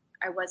that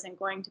I wasn't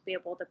going to be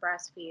able to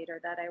breastfeed or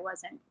that I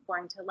wasn't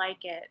going to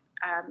like it.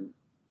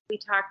 We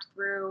talked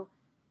through,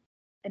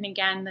 and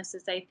again, this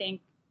is, I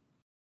think,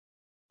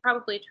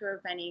 probably true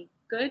of any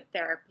good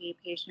therapy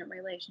patient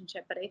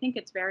relationship, but I think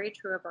it's very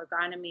true of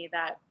ergonomy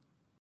that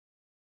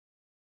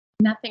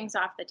nothing's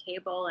off the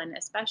table, and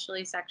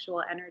especially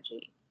sexual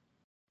energy.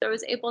 So I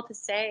was able to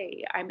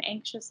say, I'm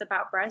anxious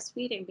about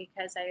breastfeeding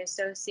because I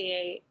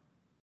associate,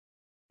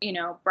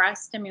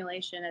 breast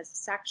stimulation as a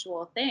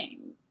sexual thing.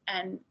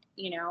 And,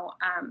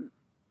 and,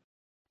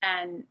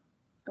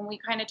 and we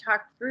kind of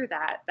talked through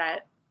that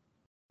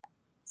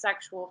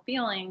sexual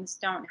feelings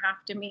don't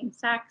have to mean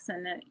sex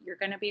and that you're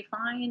going to be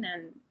fine.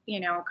 And,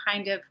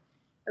 kind of,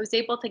 I was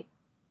able to,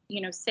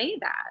 say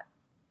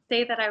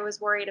that I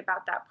was worried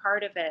about that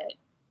part of it.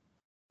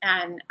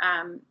 And,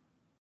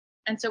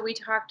 and so we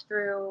talked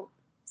through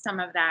some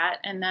of that.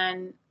 And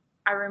then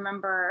I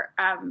remember,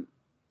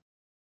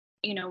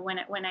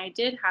 when I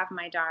did have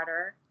my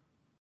daughter,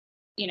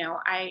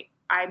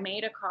 I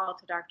made a call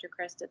to Dr.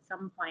 Christ at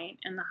some point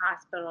in the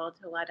hospital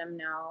to let him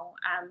know.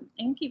 I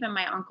think even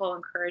my uncle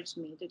encouraged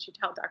me. Did you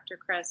tell Dr.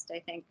 Christ? I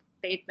think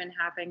they'd been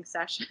having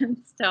sessions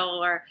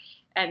still,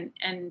 and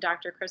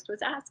Dr. Christ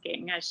was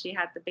asking as she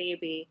had the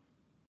baby.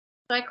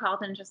 So I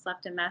called and just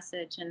left a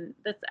message, and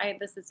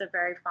this is a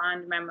very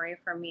fond memory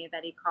for me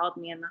that he called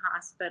me in the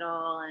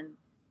hospital, and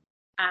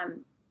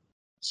um,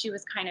 she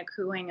was kind of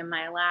cooing in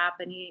my lap,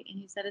 and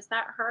he said, "Is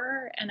that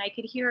her?" And I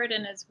could hear it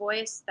in his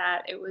voice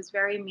that it was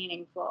very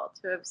meaningful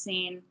to have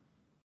seen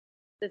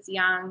this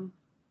young,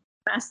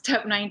 messed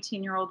up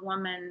 19-year-old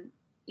woman,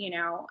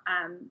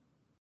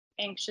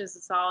 anxious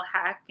as all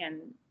heck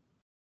and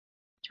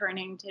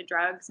turning to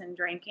drugs and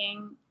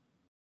drinking,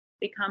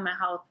 become a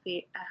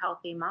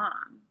healthy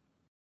mom.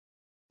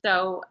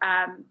 So,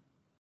 and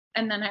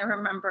then I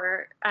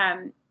remember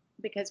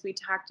because we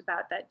talked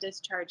about that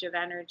discharge of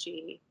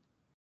energy.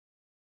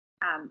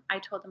 I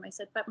told him, I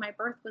said, but my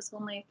birth was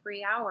only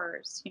 3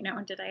 hours,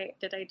 and did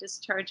I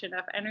discharge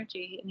enough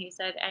energy? And he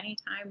said,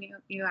 anytime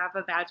you have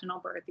a vaginal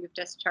birth, you've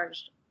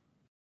discharged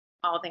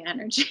all the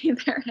energy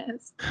there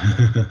is.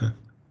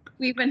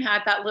 We even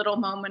had that little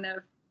moment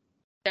of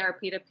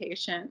therapy to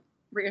patient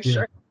Yeah.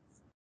 reassurance,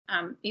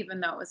 even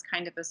though it was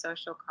kind of a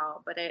social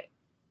call.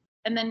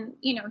 And then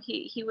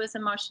he was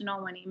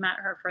emotional when he met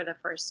her for the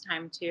first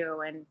time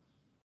too,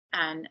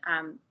 and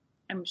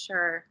I'm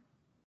sure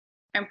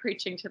I'm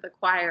preaching to the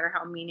choir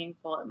how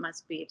meaningful it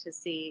must be to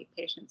see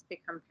patients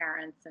become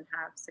parents and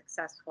have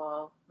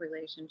successful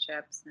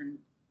relationships. And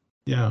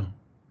Yeah.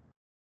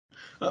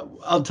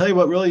 I'll tell you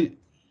what really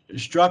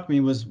struck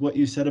me was what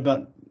you said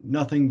about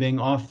nothing being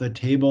off the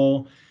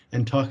table,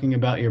 and talking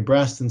about your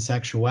breast and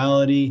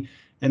sexuality.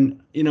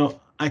 And,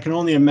 I can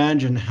only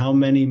imagine how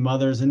many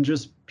mothers and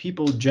just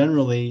people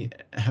generally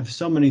have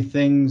so many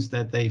things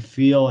that they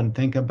feel and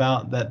think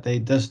about that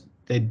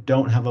they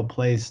don't have a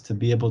place to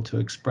be able to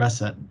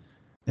express it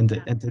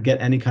Yeah, and to get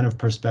any kind of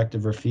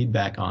perspective or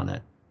feedback on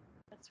it.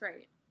 that's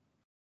right.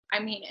 I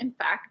mean, in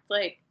fact,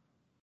 like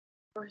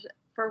for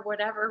for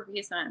whatever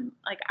reason,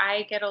 like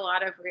I get a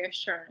lot of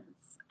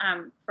reassurance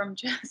from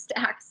just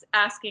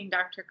asking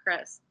Dr.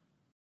 Chris,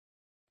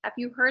 "Have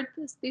you heard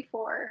this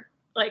before?"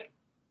 Like,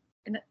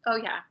 oh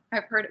yeah,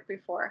 I've heard it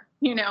before.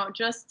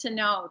 Just to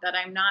know that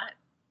I'm not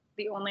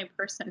the only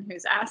person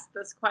who's asked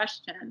this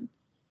question,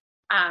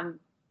 um,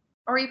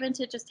 or even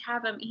to just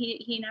have him.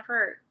 He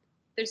never.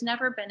 There's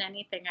never been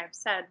anything I've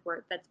said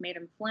where that's made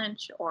him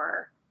flinch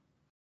or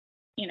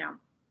you know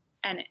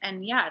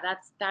and yeah,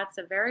 that's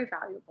a very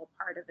valuable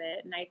part of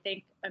it. And I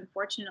think,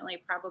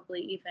 unfortunately,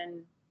 probably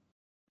even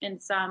in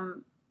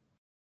some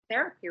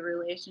therapy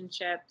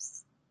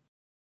relationships,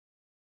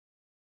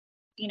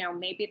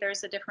 maybe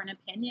there's a different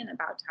opinion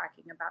about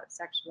talking about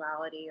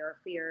sexuality or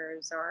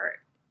fears, or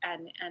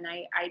and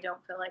I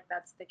don't feel like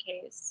that's the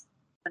case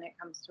when it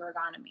comes to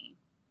ergonomy.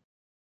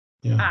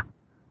 Yeah. uh,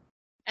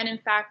 and in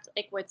fact,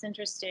 like, what's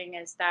interesting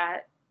is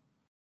that,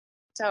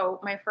 so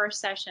my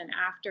first session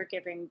after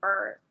giving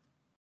birth,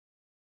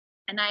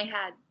 and I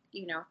had,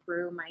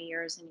 through my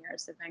years and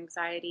years of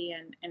anxiety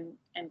and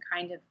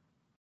kind of,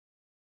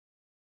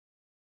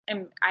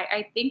 and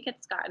I think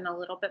it's gotten a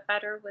little bit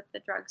better with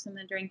the drugs and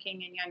the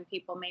drinking in young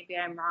people. Maybe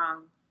I'm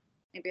wrong.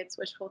 Maybe it's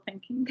wishful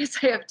thinking because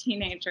I have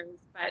teenagers.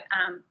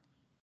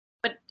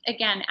 But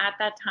again, at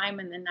that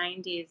time in the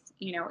 90s,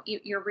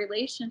 your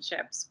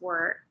relationships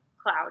were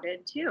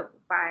clouded too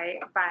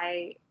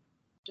by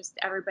just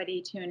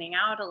everybody tuning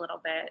out a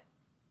little bit.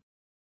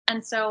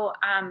 And so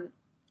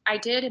I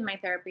did, in my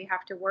therapy,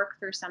 have to work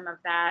through some of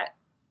that,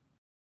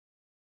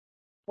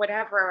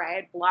 whatever I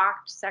had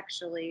blocked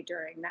sexually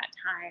during that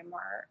time,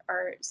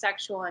 or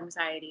sexual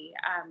anxiety,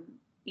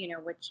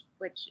 which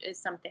is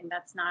something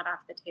that's not off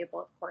the table,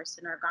 of course,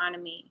 in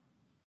ergonomy.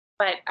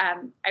 But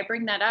I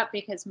bring that up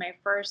because my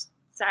first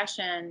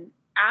session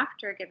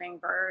after giving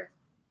birth,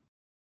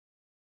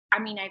 I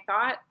mean, I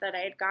thought that I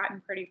had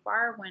gotten pretty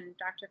far when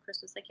Dr.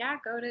 Chris was like, "Yeah,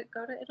 go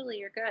to Italy.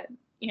 You're good.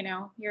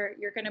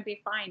 You're going to be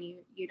fine.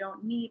 You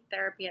don't need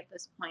therapy at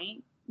this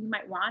point. You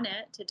might want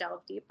it to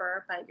delve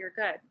deeper, but you're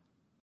good."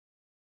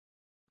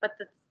 But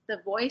the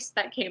voice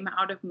that came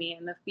out of me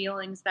and the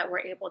feelings that were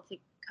able to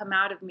come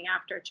out of me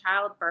after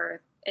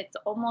childbirth, it's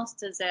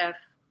almost as if,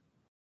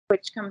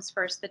 which comes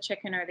first, the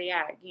chicken or the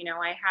egg?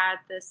 I had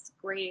this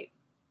great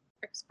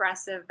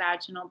expressive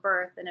vaginal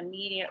birth, and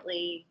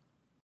immediately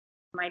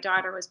my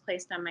daughter was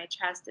placed on my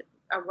chest.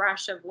 A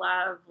rush of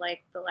love,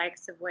 like the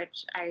likes of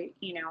which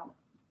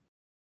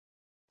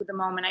the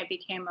moment I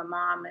became a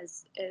mom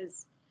is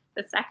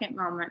the second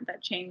moment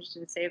that changed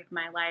and saved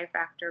my life,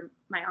 after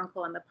my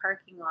uncle in the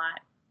parking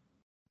lot,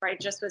 where I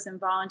just was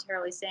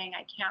involuntarily saying,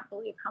 "I can't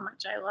believe how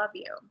much I love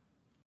you."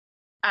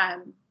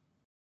 Um,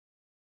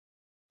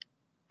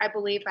 I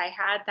believe I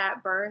had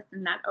that birth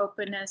and that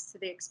openness to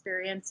the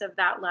experience of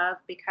that love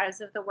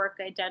because of the work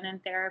I'd done in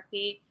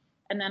therapy.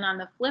 And then on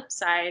the flip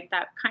side,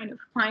 that kind of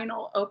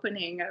final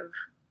opening of,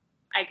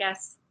 I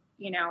guess,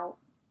 my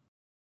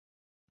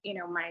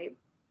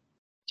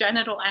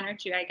genital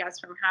energy, I guess,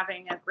 from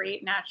having a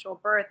great natural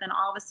birth. And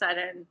all of a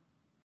sudden,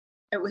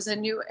 it was a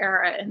new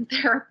era in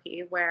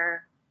therapy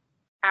where,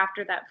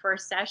 after that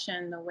first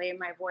session, the way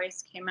my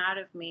voice came out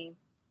of me,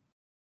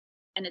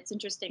 and it's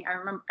interesting.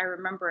 I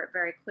remember it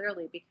very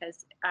clearly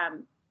because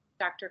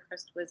Dr.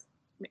 Christ was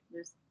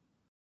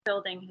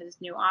building his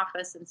new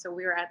office, and so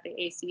we were at the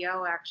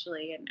ACO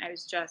actually, and I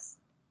was just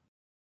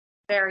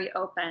very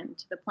open,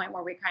 to the point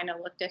where we kind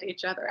of looked at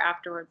each other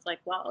afterwards, like,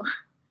 "Well,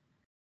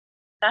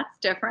 that's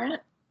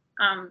different."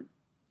 Um,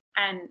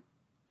 and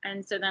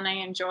and so then I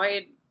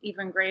enjoyed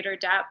even greater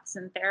depths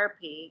in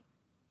therapy,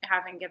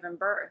 having given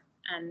birth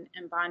and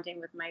bonding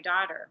with my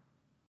daughter.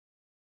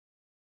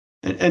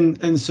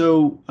 And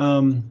so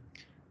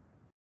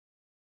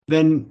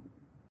then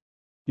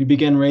you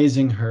began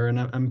raising her, and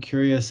I'm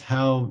curious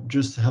how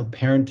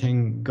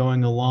parenting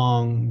going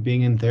along,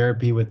 being in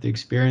therapy with the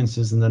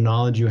experiences and the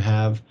knowledge you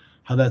have,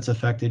 how that's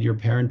affected your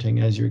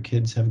parenting as your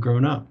kids have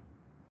grown up.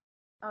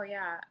 Oh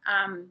yeah.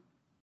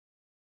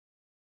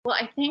 Well,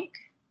 I think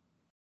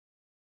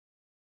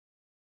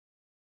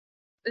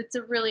it's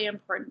a really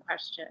important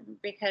question,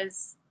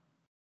 because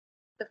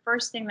the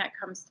first thing that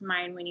comes to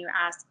mind when you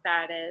ask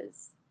that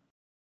is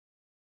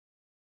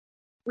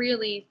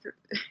really,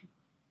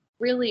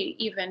 really,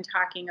 even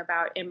talking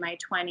about in my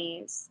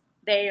 20s,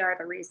 they are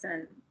the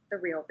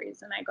real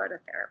reason I go to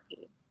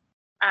therapy.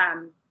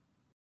 Um,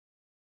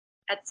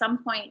 at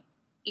some point,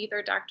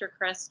 either Dr.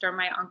 Christ or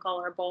my uncle,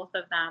 or both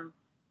of them,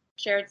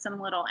 shared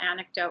some little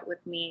anecdote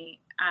with me,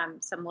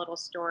 some little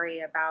story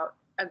about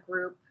a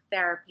group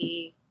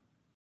therapy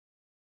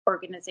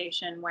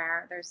organization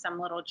where there's some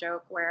little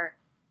joke where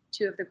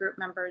two of the group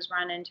members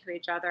run into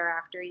each other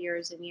after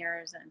years and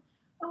years, and,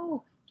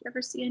 "Oh, do you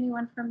ever see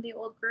anyone from the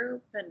old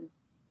group?" And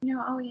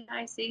Oh yeah,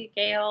 I see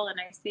Gail and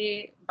I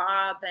see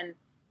Bob and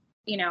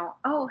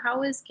oh,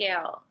 how is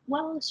Gail?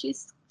 Well,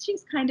 she's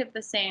kind of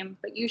the same,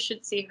 but you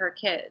should see her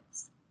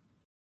kids.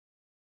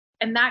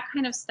 And that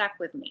kind of stuck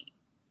with me.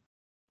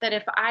 That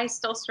if I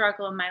still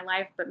struggle in my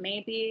life, but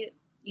maybe,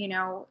 you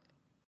know,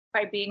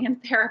 by being in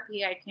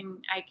therapy, I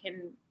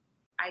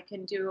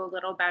can do a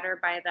little better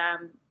by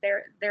them.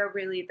 They're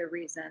really the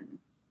reason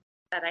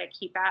that I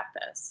keep at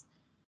this.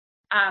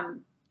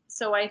 Um,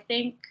 so I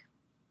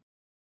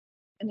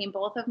mean,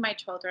 both of my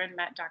children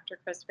met Dr.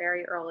 Chris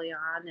very early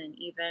on, and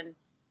even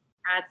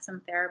had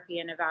some therapy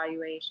and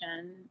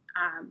evaluation,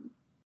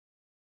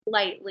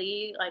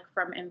 lightly, like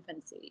from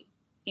infancy.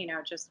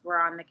 Just we're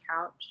on the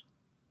couch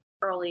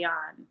early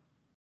on.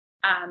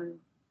 Um,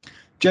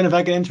 Jen, if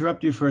I can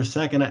interrupt you for a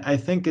second, I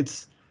think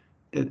it's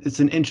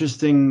an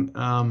interesting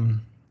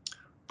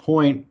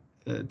point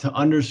to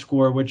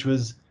underscore, which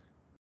was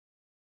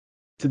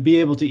to be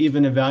able to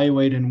even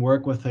evaluate and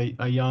work with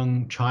a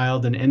young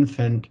child, an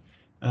infant,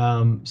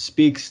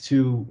 speaks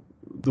to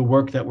the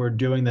work that we're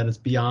doing, that it's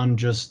beyond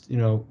just,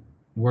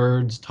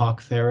 words,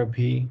 talk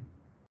therapy.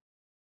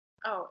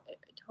 oh,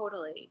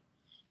 totally.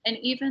 And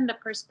even the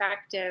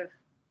perspective,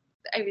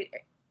 I,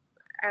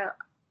 I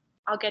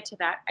I'll get to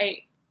that.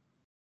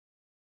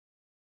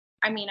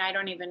 I mean, I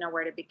don't even know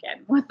where to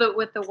begin with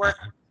the work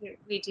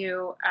we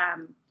do.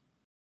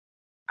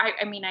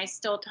 I mean, I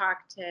still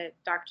talk to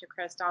Dr.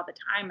 Christ all the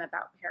time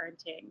about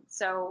parenting.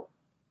 So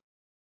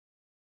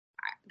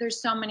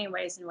there's so many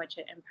ways in which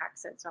it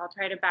impacts it. So I'll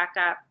try to back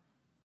up.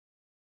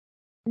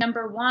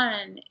 Number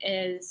one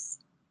is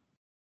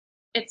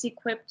it's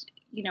equipped,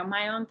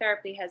 my own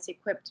therapy has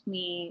equipped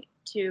me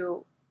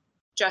to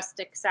just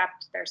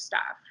accept their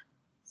stuff.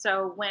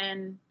 So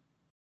when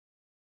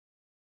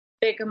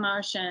big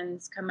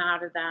emotions come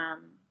out of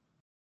them,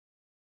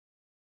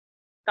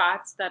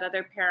 thoughts that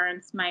other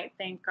parents might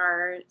think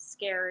are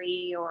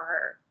scary,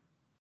 or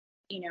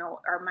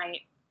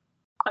might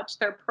clutch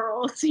their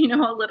pearls, a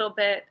little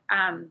bit.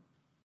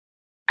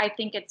 I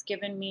think it's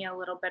given me a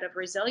little bit of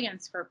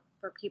resilience for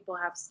people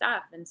have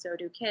stuff, and so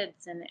do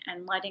kids,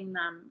 and letting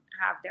them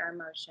have their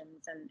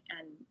emotions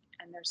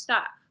and their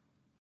stuff.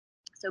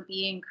 So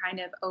being kind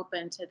of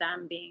open to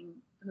them being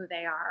who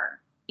they are,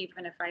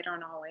 even if I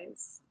don't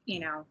always,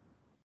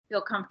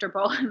 feel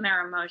comfortable in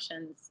their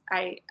emotions,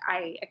 I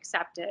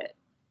accept it.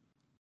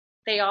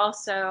 They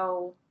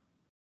also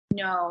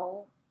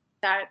know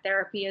that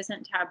therapy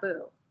isn't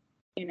taboo,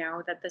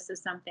 that this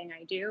is something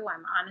I do.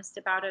 I'm honest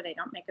about it. I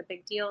don't make a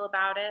big deal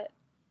about it.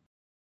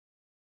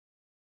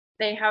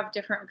 They have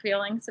different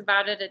feelings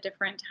about it at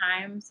different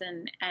times,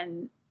 and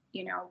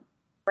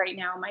right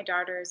now my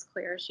daughter is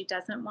clear she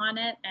doesn't want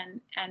it,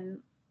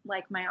 and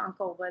like my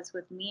uncle was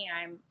with me,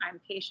 I'm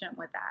patient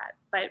with that.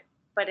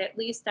 But at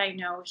least I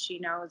know she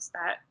knows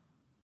that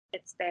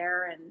it's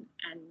there, and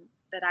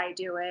that I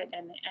do it,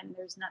 and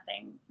there's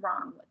nothing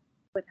wrong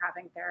with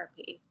having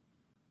therapy.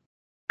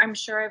 I'm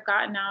sure I've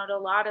gotten out a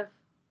lot of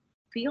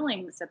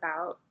feelings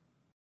about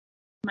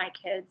my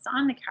kids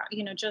on the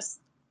couch,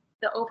 just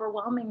the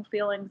overwhelming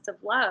feelings of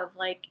love.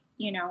 Like,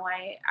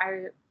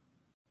 I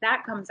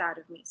that comes out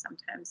of me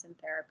sometimes in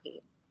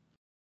therapy.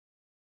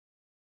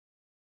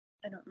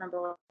 I don't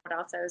remember what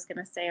else I was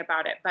going to say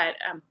about it, but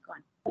go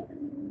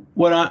on.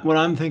 What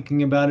I'm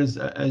thinking about is,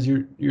 as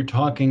you're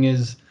talking,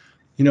 is,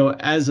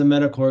 as a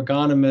medical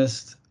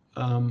ergonomist,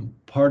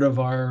 part of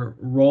our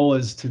role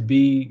is to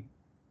be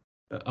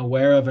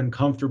aware of and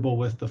comfortable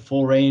with the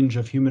full range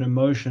of human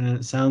emotion. And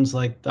it sounds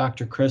like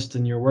Dr.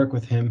 Kristen, your work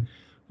with him,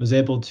 was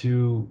able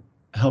to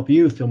help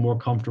you feel more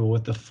comfortable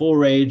with the full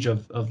range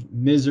of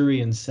misery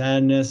and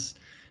sadness,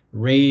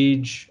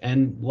 rage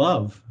and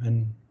love,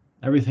 and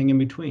everything in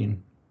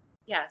between.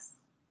 Yes,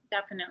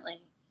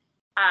 definitely.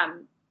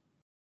 Um,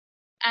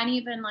 and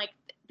even like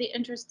the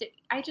interest,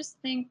 I just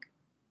think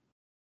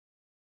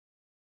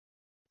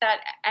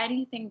that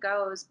anything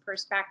goes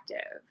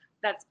perspective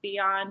that's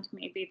beyond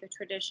maybe the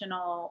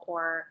traditional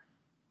or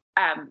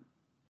um,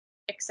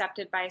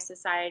 accepted by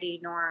society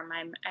norm.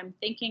 I'm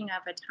thinking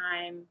of a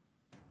time,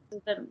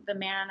 the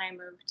man I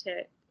moved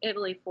to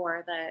Italy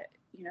for, the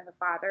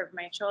father of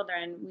my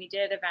children, we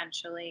did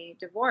eventually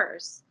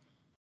divorce,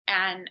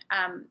 and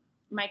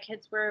my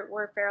kids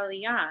were fairly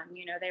young.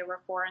 They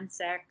were 4 and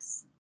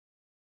 6.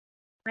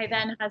 My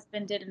then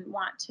husband didn't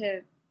want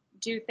to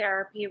do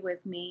therapy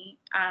with me,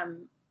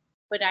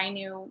 but I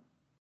knew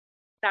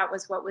that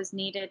was what was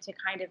needed to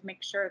kind of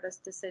make sure this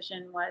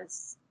decision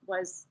was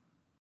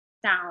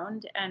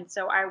sound. And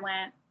so I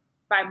went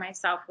by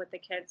myself with the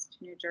kids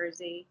to New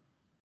Jersey.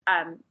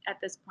 At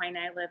this point,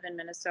 I live in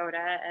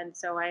Minnesota, and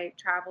so I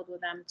traveled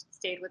with them,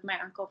 stayed with my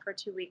uncle for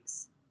 2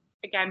 weeks.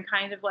 Again,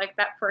 kind of like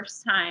that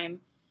first time,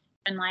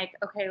 and like,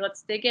 okay,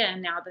 let's dig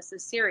in now. This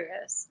is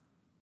serious.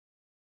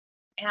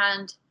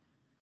 And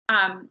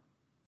um,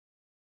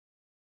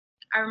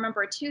 I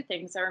remember 2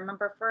 things. I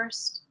remember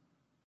first,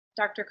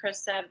 Dr.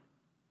 Chris said,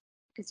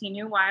 because he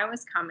knew why I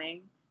was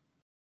coming,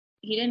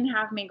 he didn't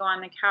have me go on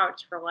the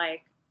couch for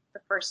like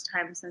the first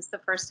time since the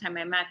first time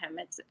I met him.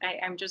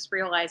 I'm just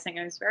realizing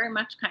it was very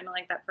much kind of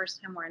like that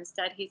first time where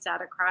instead he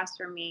sat across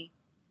from me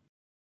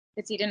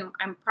because he didn't,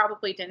 I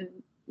probably didn't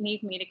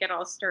need me to get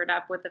all stirred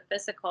up with the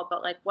physical,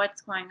 but like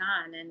what's going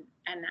on?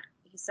 And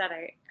he said,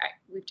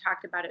 we've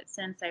talked about it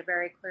since. I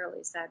very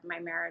clearly said my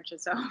marriage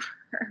is over.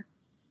 Mm.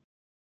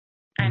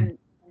 And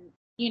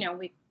you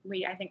know,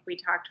 I think we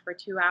talked for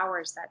 2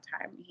 hours that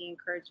time. He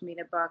encouraged me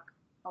to book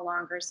a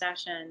longer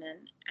session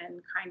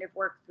and kind of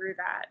work through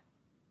that.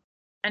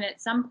 And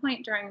at some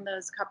point during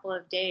those couple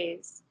of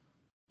days,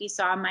 he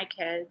saw my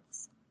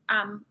kids,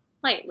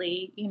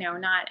 lightly, you know,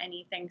 not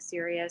anything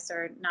serious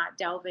or not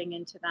delving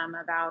into them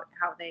about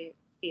how they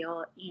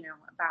feel, you know,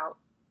 about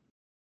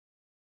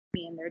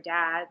me and their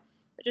dad,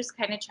 but just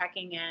kind of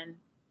checking in.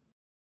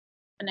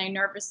 And I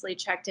nervously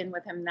checked in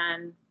with him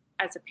then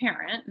as a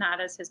parent,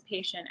 not as his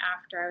patient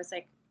after. I was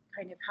like,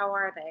 kind of, how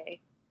are they?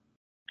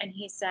 And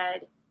he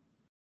said,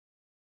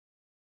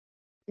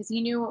 because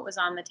he knew what was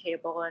on the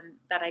table and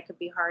that I could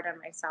be hard on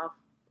myself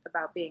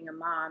about being a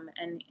mom.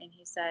 And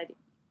he said,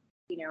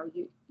 you know,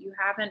 you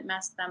haven't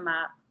messed them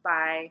up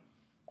by,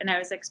 and I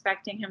was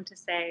expecting him to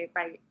say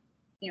by,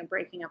 you know,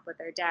 breaking up with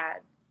their dad.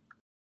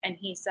 And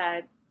he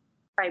said,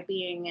 by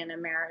being in a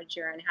marriage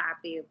you're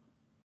unhappy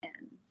in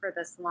for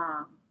this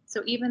long.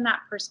 So even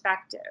that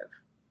perspective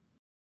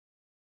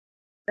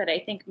that I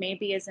think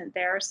maybe isn't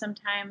there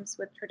sometimes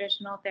with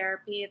traditional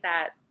therapy,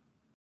 that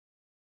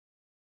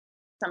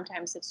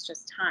sometimes it's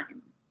just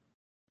time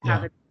to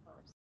have Yeah. it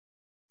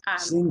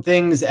close. Seeing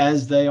things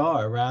as they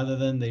are rather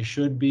than they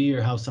should be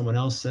or how someone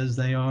else says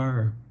they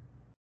are.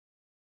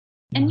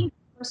 And Yeah.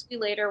 of course, we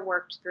later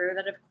worked through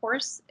that. Of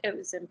course, it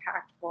was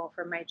impactful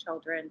for my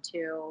children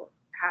to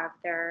have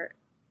their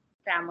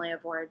family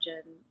of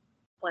origin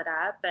split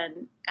up,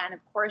 and of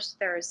course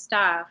there is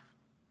stuff,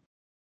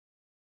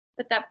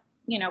 but that,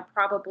 you know,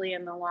 probably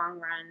in the long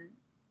run,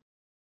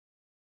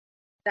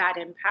 that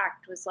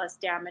impact was less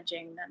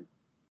damaging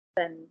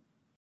than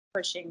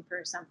pushing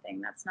through something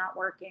that's not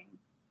working.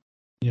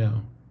 Yeah.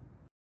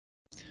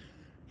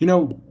 You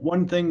know,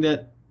 one thing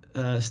that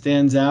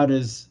stands out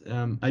is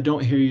I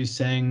don't hear you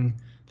saying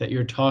that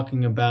you're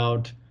talking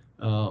about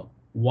uh,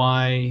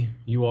 why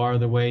you are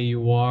the way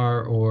you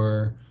are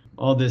or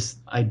all this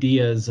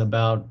ideas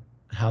about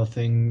how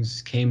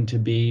things came to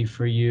be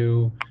for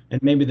you.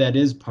 And maybe that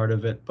is part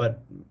of it,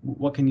 but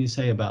what can you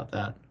say about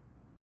that?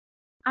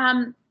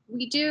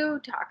 We do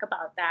talk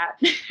about that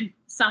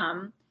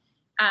some.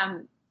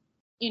 Um,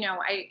 you know,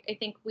 I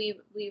think we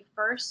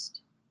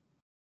first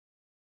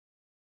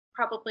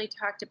probably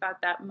talked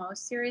about that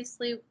most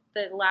seriously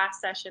the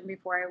last session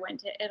before I went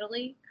to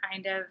Italy,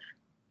 kind of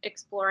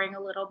exploring a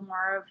little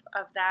more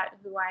of that,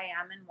 who I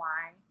am and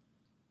why.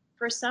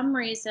 For some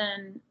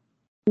reason,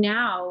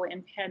 now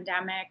in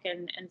pandemic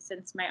and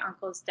since my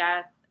uncle's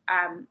death,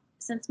 I've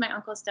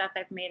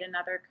made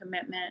another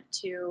commitment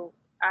to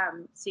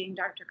seeing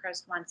Dr.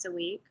 Chris once a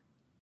week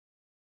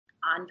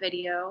on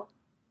video,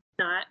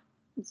 not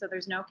so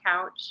there's no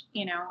couch,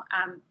 you know.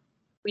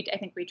 I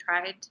think we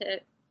tried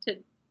to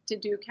to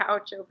do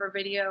couch over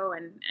video,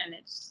 and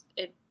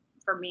it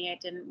for me it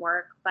didn't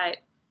work, but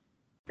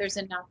there's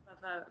enough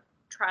of a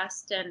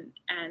trust and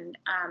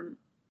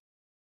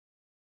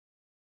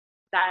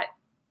that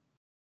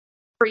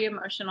free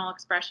emotional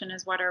expression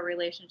is what our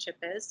relationship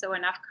is, so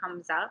enough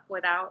comes up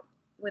without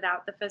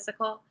the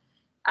physical.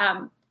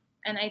 um,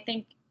 and I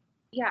think,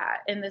 yeah,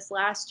 in this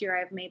last year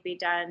I've maybe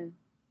done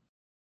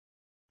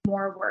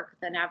more work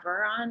than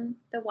ever on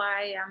the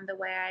why I am the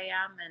way I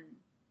am. And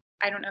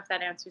I don't know if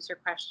that answers your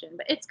question,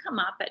 but it's come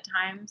up at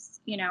times,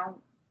 you know,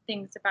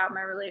 things about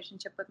my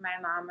relationship with my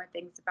mom or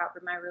things about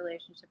my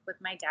relationship with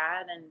my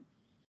dad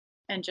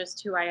and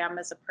just who I am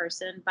as a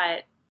person.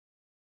 But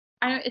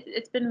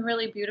it's been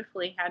really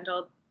beautifully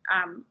handled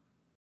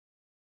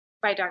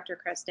by Dr.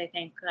 Christ, I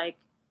think. Like,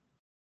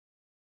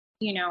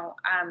 you know,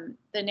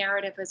 the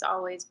narrative has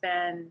always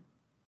been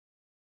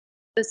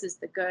this is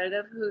the good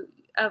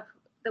of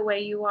the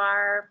way you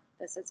are.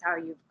 This is how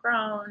you've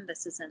grown.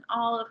 This isn't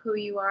all of who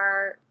you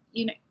are.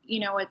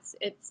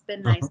 It's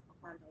been nice Uh-huh.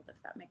 to handle, if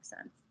that makes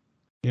sense.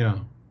 Yeah.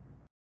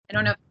 I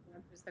don't know if that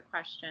answers the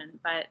question,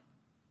 but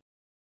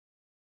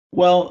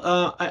Well,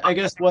 I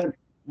guess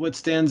what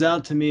stands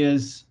out to me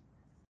is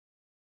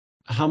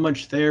how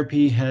much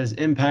therapy has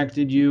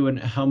impacted you and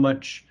how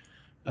much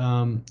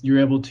you're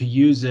able to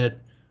use it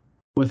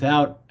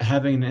without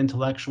having an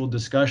intellectual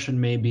discussion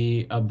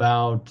maybe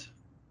about,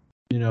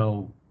 you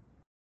know,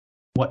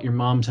 what your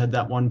mom said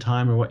that one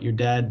time or what your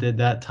dad did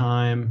that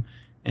time,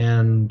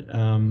 and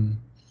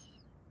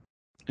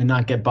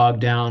not get bogged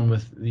down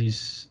with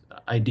these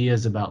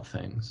ideas about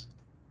things.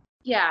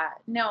 yeah,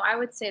 no, I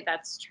would say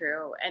that's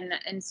true.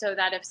 And so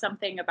that if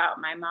something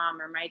about my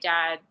mom or my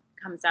dad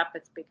comes up,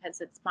 it's because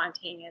it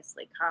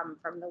spontaneously come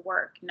from the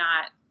work,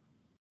 not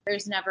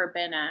there's never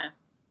been a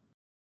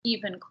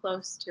even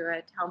close to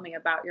a tell me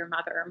about your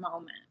mother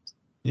moment.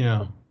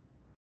 Yeah.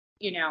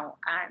 You know,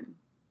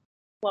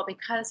 well,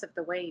 because of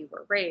the way you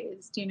were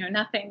raised, you know,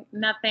 nothing,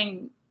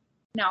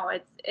 no,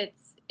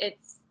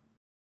 it's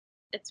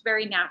it's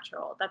very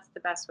natural. That's the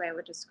best way I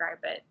would describe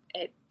it.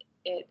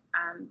 It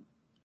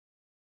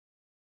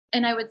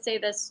and I would say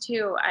this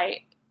too.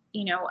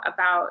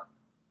 About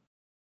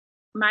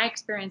my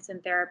experience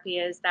in therapy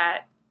is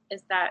that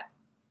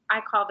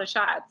I call the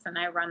shots and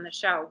I run the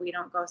show. We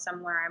don't go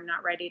somewhere I'm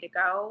not ready to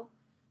go.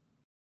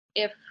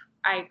 If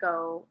I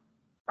go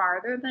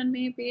farther than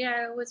maybe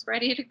I was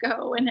ready to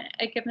go in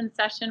a given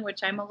session,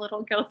 which I'm a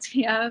little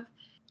guilty of,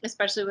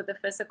 especially with the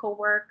physical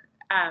work,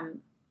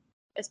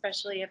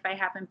 especially if I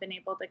haven't been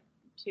able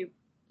to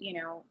you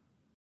know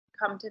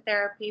come to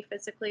therapy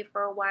physically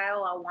for a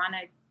while, I'll want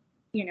to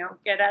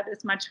get at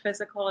as much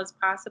physical as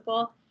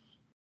possible.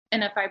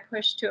 And if I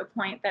push to a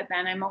point that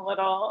then I'm a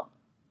little,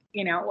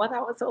 well,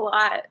 that was a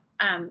lot.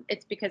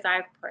 It's because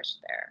I've pushed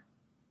there.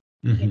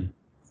 You know, Hmm.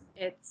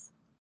 it's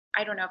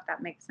I don't know if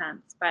that makes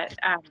sense, but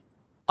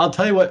I'll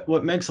tell you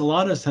what makes a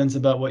lot of sense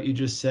about what you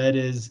just said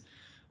is,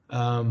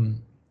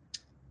 um,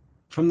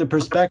 from the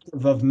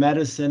perspective of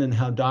medicine and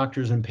how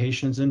doctors and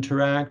patients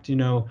interact,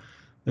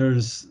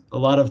 there's a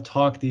lot of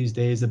talk these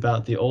days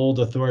about the old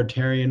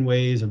authoritarian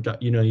ways of,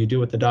 you do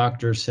what the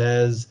doctor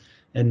says,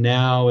 and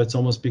now it's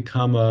almost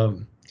become a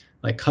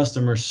like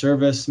customer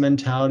service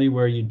mentality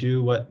where you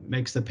do what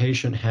makes the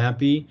patient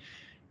happy.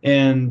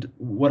 And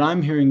what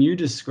I'm hearing you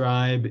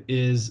describe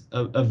is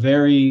a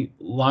very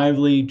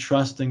lively,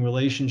 trusting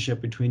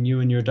relationship between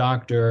you and your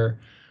doctor,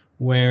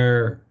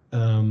 where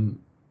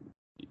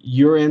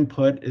your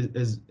input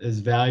is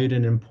valued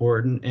and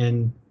important,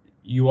 and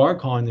you are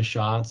calling the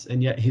shots,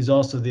 and yet he's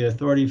also the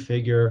authority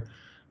figure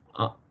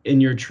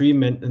in your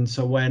treatment. And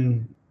so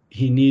when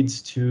he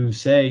needs to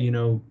say,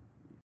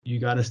 you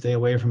got to stay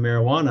away from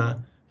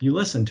marijuana, you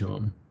listen to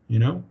him.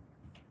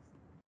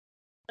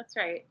 that's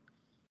right.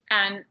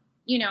 And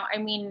I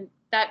mean,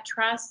 that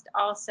trust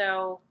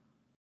also,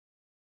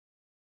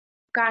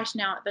 gosh,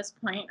 now at this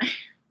point,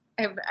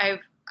 I've I've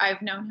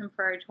I've known him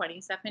for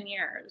 27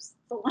 years.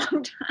 It's a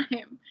long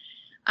time.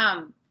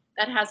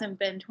 That hasn't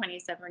been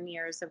 27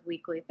 years of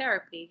weekly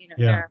therapy.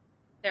 Yeah.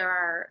 There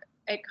are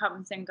it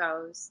comes and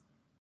goes.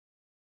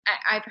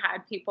 I've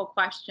had people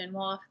question,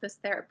 well, if this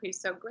therapy is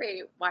so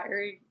great, why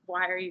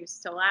are you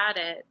still at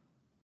it?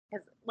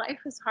 Because life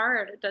is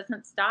hard. It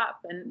doesn't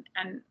stop, and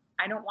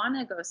I don't want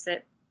to go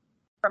sit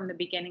from the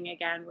beginning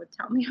again with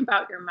tell me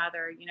about your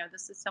mother.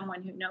 This is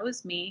someone who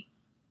knows me,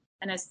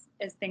 and as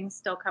things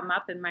still come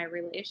up in my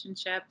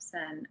relationships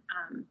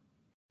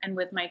and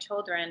with my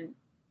children,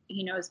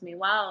 he knows me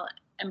well.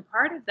 And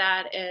part of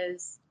that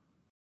is,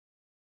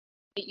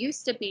 it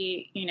used to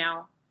be,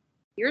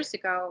 years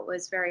ago, it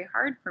was very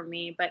hard for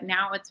me, but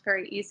now it's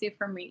very easy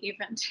for me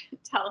even to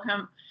tell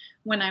him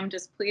when I'm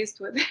displeased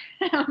with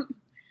him,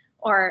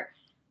 or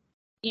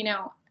you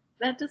know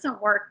that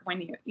doesn't work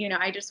when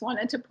I just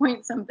wanted to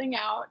point something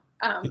out,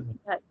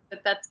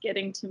 that's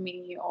getting to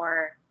me,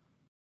 or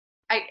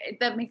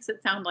that makes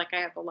it sound like I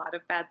have a lot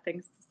of bad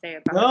things to say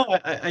about No,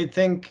 him. I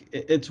think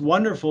it's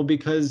wonderful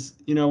because,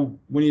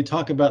 when you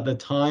talk about the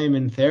time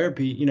in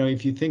therapy,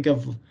 if you think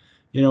of,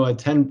 a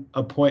 10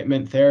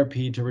 appointment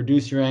therapy to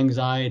reduce your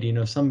anxiety,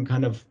 some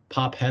kind of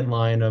pop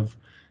headline of,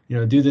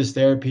 do this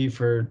therapy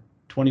for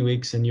 20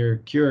 weeks and you're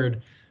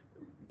cured.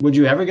 Would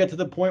you ever get to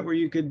the point where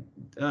you could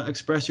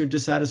express your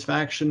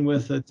dissatisfaction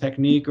with a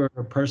technique or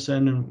a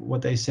person and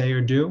what they say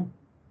or do?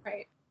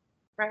 Right,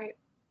 right,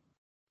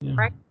 Yeah.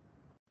 right.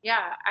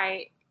 Yeah,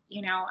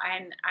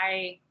 and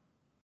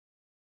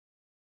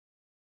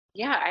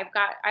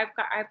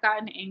I've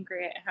gotten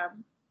angry at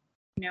him,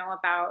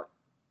 about,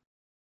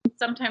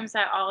 sometimes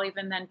I'll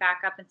even then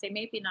back up and say,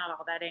 maybe not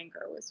all that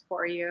anger was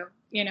for you,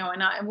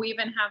 and we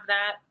even have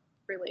that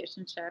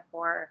relationship,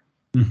 or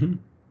Hmm.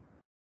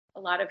 a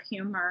lot of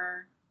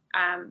humor.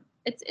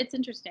 It's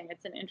interesting.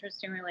 It's an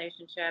interesting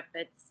relationship.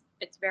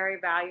 It's very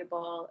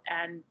valuable,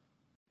 and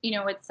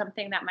it's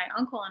something that my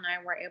uncle and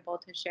I were able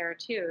to share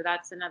too.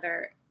 That's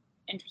another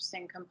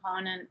interesting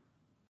component,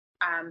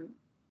 um,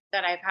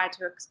 that I've had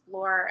to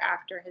explore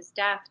after his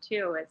death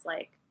too. Is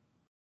like,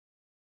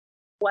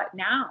 what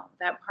now?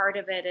 That part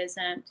of it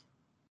isn't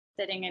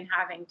sitting and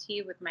having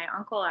tea with my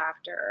uncle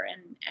after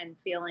and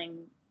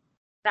feeling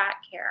that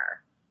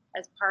care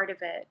as part of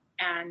it,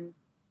 and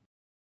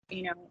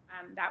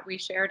that we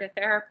shared a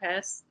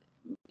therapist.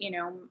 you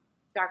know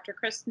Dr.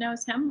 Chris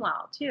knows him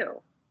well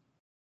too,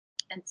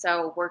 and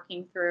so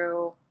working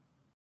through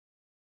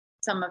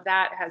some of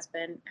that has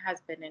been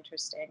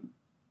interesting.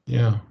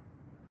 Yeah.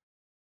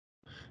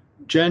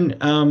 Jen,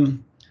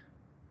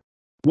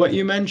 what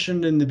you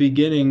mentioned in the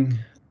beginning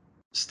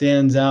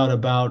stands out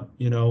about,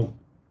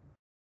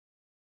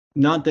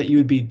 not that you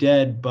would be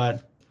dead,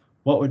 but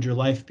what would your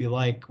life be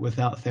like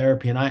without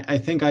therapy? And I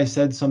think I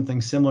said something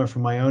similar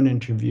from my own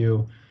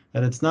interview,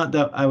 that it's not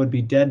that I would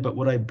be dead, but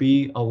would I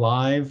be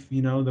alive,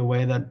 the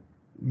way that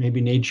maybe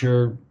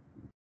nature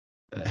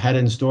had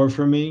in store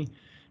for me?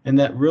 And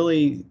that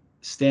really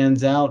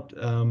stands out.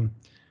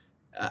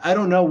 I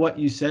don't know what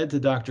you said to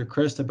Dr.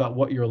 Christ about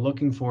what you're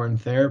looking for in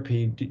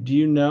therapy. Do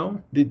you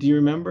know? Do you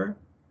remember?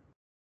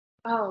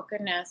 Oh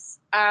goodness.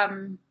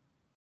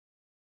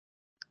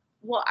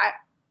 Well,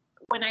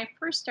 when I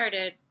first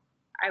started,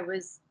 I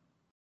was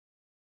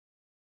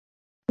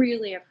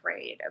really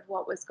afraid of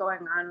what was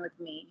going on with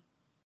me,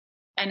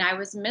 and I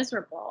was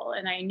miserable,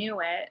 and I knew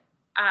it.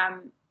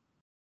 Um,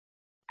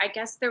 I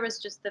guess there was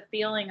just the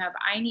feeling of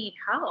I need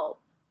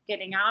help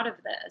getting out of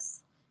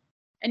this.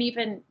 And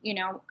even,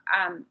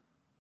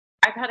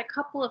 I've had a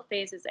couple of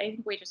phases. I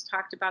think we just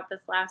talked about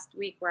this last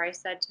week where I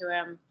said to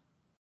him,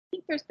 I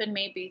think there's been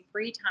maybe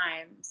 3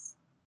 times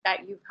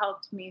that you've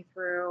helped me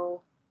through,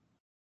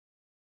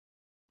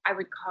 I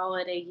would call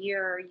it a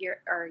year and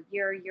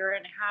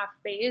a half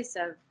phase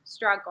of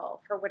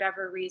struggle for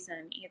whatever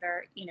reason.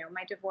 Either,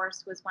 my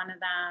divorce was one of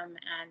them,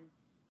 and,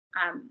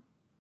 um,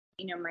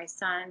 my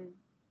son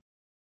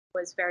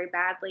was very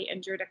badly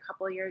injured a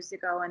couple years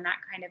ago, and that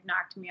kind of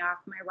knocked me off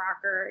my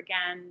rocker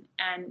again.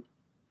 And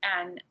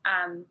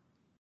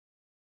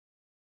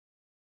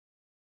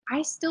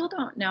I still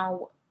don't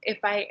know if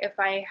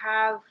I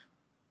have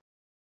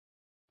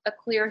a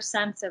clear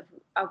sense of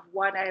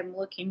what I'm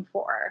looking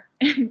for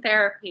in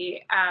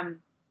therapy.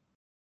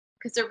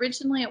 Because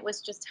originally it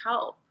was just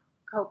help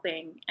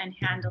coping and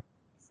handling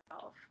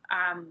myself.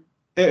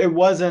 It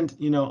wasn't,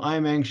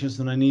 I'm anxious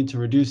and I need to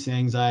reduce the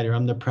anxiety, or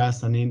I'm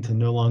depressed, I need to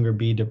no longer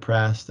be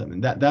depressed. I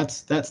mean, that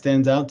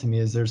stands out to me.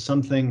 Is there's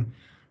something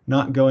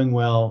not going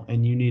well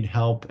and you need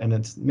help, and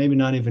it's maybe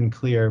not even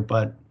clear,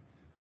 but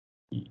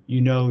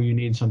you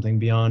need something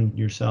beyond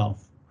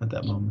yourself at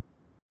that moment.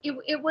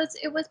 It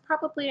was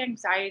probably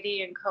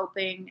anxiety and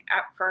coping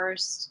at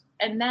first,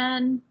 and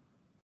then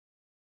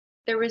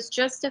there was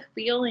just a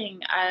feeling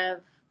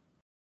of,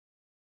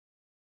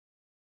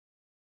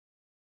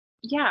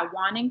 yeah,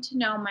 wanting to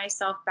know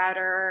myself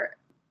better.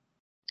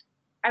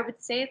 I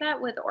would say that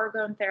with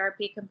orgone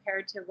therapy,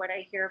 compared to what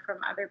I hear from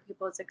other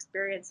people's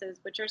experiences,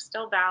 which are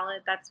still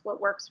valid, that's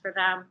what works for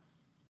them,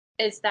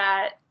 is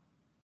that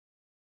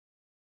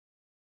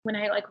when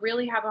I like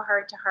really have a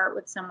heart to heart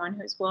with someone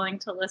who's willing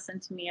to listen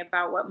to me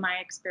about what my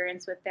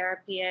experience with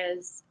therapy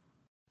is,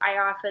 I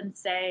often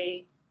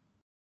say,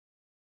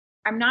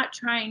 I'm not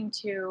trying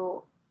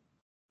to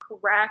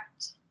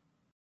correct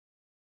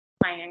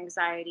my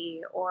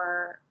anxiety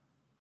or,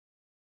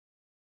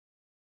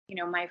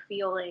 my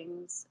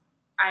feelings.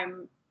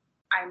 I'm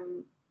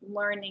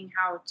learning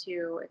how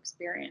to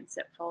experience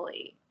it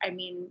fully. I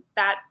mean,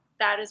 that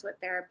is what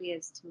therapy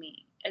is to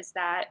me, is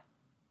that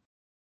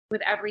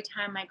with every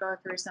time I go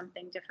through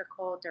something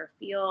difficult or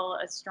feel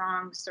a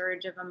strong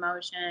surge of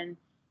emotion,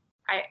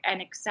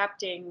 and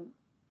accepting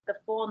the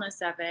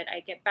fullness of it,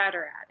 I get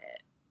better at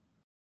it.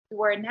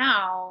 Where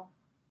now,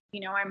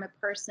 I'm a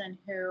person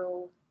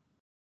who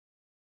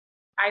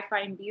I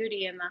find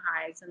beauty in the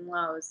highs and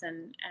lows,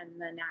 and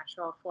the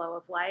natural flow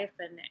of life,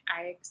 and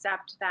I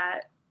accept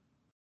that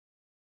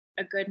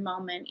a good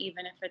moment,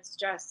 even if it's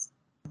just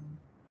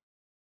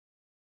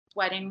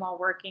sweating while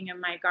working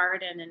in my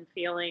garden and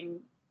feeling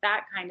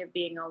that kind of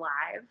being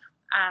alive.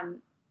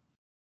 Um,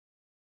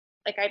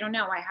 like, I don't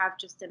know, I have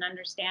just an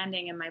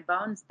understanding in my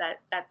bones that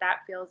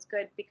feels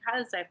good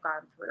because I've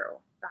gone through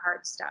the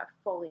hard stuff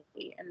fully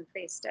and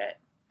faced it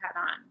head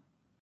on.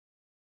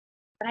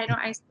 But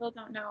I still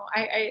don't know.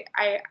 I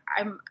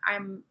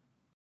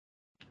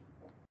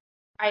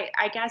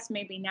guess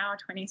maybe now,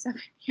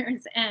 27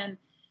 years in,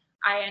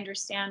 I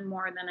understand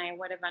more than I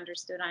would have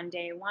understood on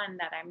day one,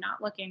 that I'm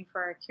not looking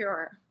for a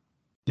cure.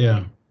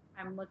 Yeah.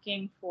 I'm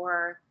looking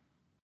for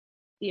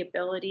the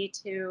ability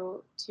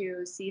to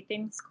see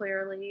things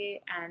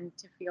clearly and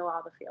to feel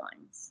all the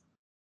feelings.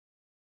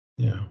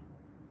 Yeah.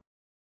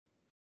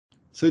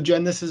 So,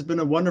 Jen, this has been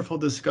a wonderful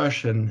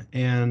discussion.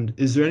 And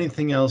is there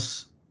anything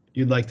else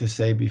you'd like to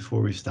say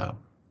before we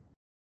stop?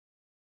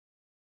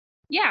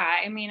 Yeah,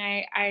 I mean,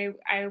 I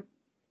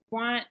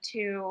want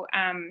to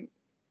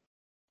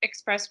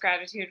express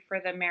gratitude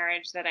for the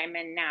marriage that I'm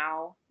in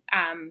now.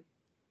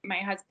 My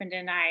husband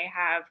and I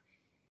have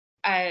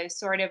a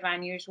sort of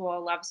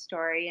unusual love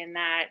story in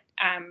that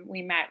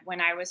we met when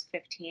I was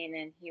 15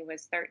 and he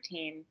was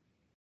 13,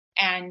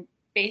 and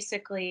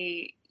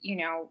basically,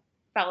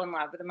 fell in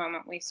love the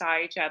moment we saw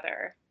each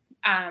other.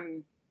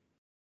 Um,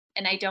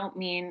 and I don't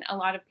mean, a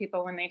lot of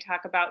people, when they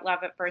talk about love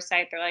at first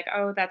sight, they're like,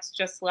 oh, that's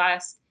just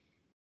lust.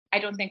 I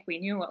don't think we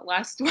knew what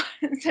lust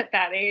was at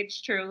that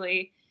age,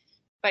 truly.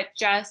 But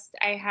just,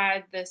 I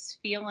had this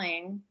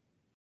feeling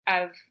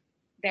of,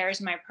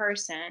 there's my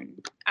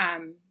person,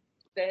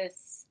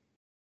 this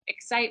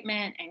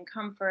excitement and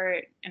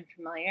comfort and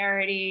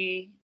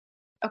familiarity.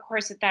 Of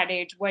course, at that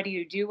age, what do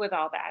you do with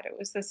all that? It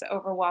was this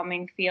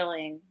overwhelming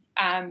feeling.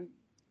 And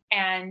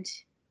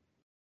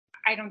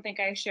I don't think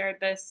I shared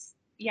this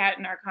yet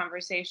in our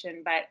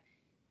conversation, but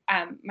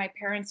my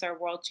parents are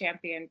world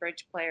champion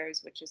bridge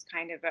players, which is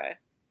kind of an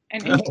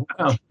Oh,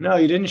 wow. No,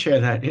 you didn't share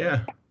that.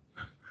 Yeah.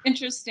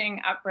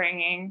 interesting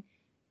upbringing.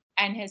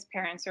 And his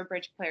parents are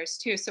bridge players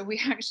too. So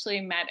we actually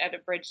met at a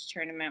bridge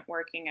tournament,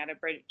 working at a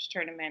bridge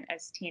tournament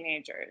as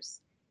teenagers.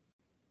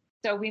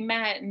 So we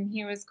met, and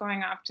he was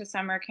going off to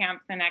summer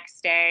camp the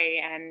next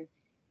day, and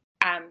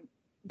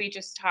we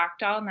just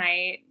talked all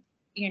night,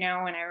 and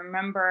I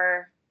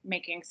remember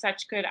making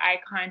such good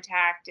eye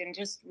contact and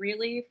just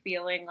really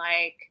feeling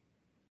like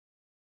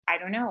I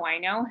don't know, I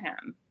know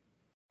him.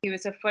 He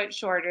was a foot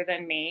shorter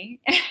than me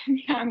and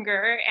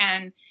younger,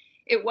 and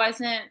it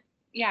wasn't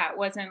yeah, it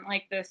wasn't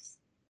like this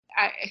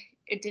I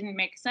it didn't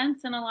make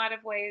sense in a lot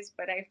of ways,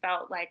 but I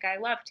felt like I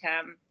loved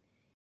him,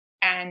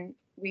 and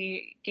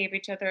we gave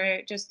each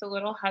other just a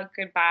little hug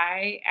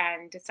goodbye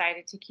and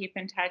decided to keep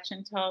in touch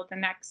until the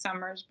next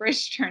summer's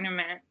bridge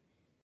tournament.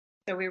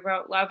 So we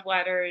wrote love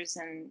letters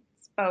and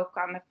spoke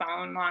on the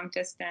phone long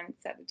distance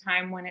at a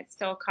time when it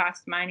still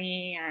cost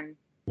money, and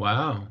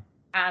Wow.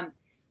 um,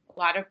 a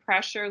lot of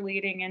pressure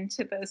leading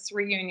into this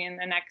reunion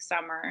the next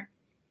summer.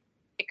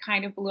 It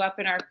kind of blew up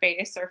in our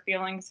face. Our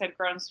feelings had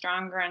grown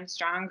stronger and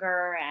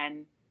stronger.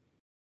 And,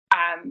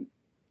 um,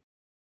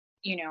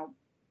 you know,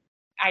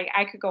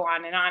 I could go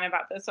on and on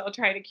about this. I'll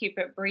try to keep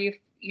it brief.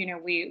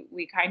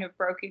 We kind of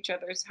broke each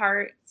other's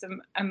hearts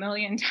a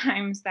million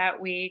times that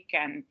week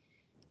and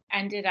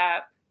ended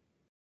up,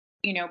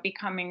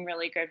 becoming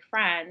really good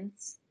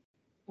friends.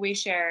 We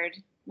shared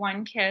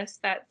one kiss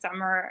that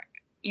summer,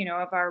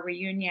 of our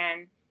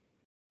reunion.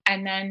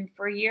 And then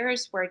for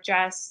years, we're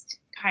just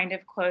kind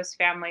of close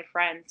family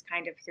friends,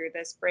 kind of through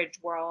this bridge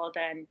world,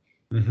 and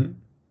Hmm.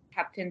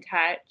 kept in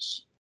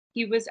touch.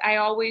 I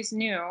always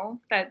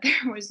knew that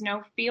there was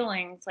no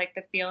feelings like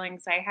the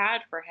feelings I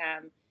had for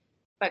him,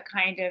 but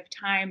kind of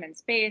time and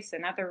space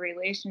and other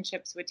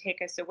relationships would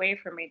take us away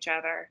from each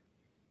other.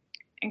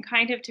 And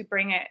kind of to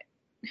bring it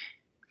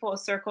full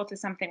circle to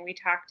something we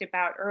talked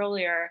about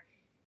earlier,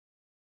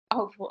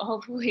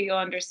 hopefully you'll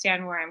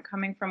understand where I'm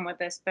coming from with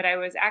this, but I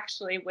was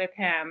actually with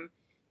him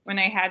when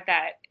I had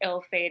that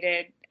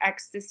ill-fated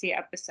ecstasy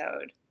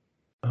episode.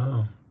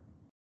 Oh.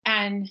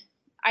 And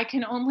I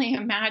can only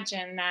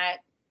imagine that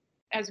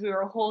as we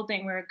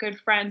were good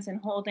friends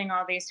and holding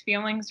all these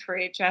feelings for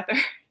each other,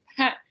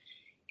 that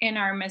in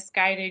our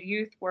misguided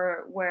youth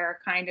we're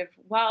kind of,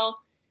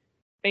 well,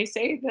 they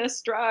say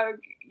this drug,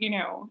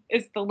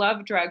 is the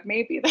love drug.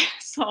 Maybe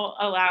this will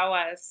allow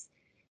us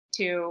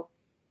to,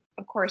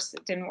 of course,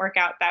 it didn't work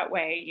out that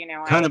way.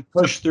 Kind of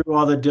push through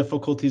all the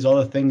difficulties, all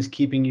the things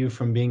keeping you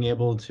from being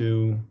able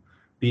to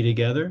be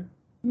together?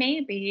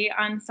 Maybe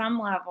on some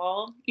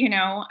level,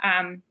 Yeah.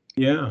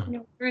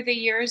 through the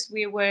years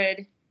we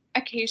would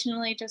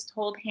occasionally just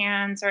hold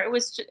hands, or it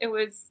was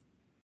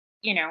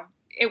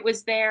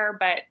there,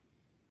 but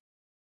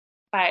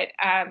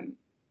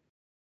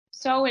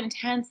so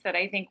intense that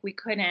I think we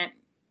couldn't,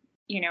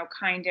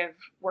 kind of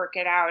work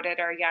it out at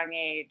our young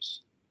age.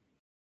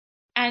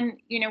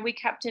 And we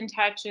kept in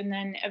touch, and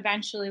then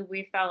eventually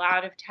we fell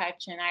out of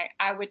touch, and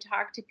I would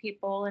talk to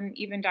people, and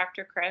even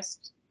Dr. Chris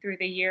through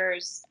the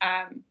years,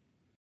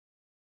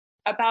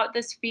 about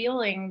this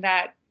feeling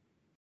that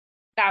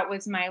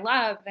was my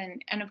love.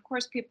 And of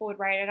course people would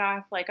write it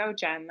off like, oh,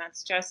 Jen,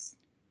 that's just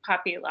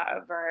puppy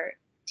love, or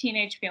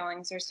teenage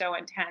feelings are so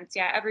intense.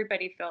 Yeah,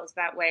 everybody feels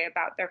that way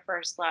about their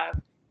first love.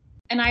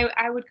 And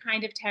I would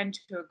kind of tend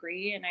to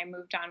agree, and I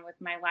moved on with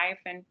my life,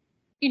 and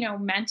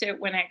meant it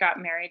when I got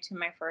married to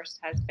my first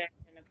husband.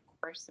 And of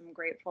course I'm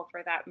grateful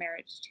for that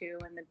marriage too,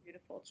 and the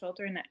beautiful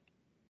children that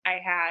I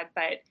had.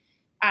 But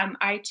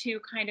I too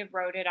kind of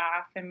wrote it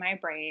off in my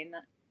brain.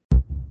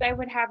 I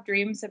would have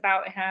dreams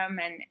about him,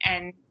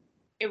 and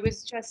it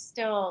was just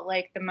still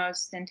like the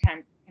most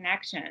intense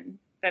connection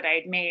that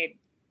I'd made.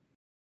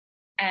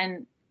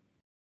 And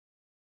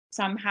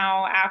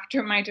somehow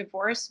after my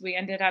divorce, we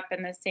ended up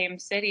in the same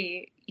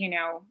city.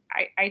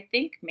 I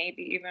think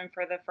maybe even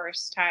for the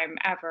first time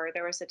ever.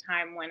 There was a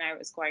time when I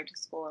was going to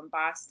school in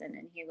Boston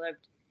and he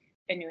lived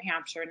in New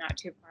Hampshire, not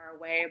too far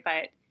away.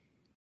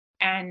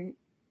 And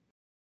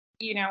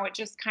it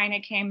just kind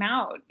of came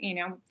out,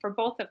 for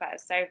both of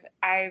us.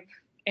 I've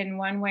in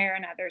one way or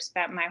another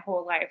spent my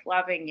whole life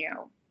loving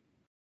you,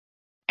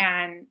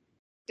 and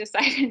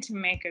decided to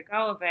make a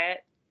go of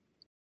it.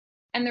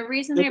 And the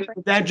reason I bring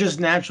Did that just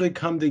naturally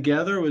come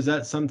together? Was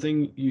that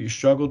something you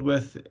struggled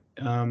with,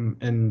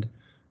 and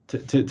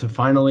to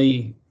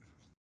finally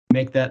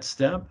make that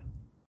step?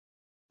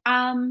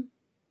 um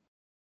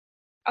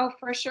oh,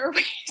 for sure,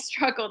 we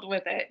struggled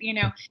with it.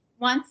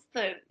 Once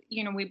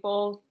we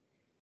both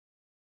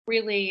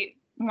really,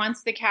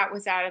 once the cat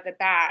was out of the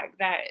bag,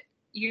 that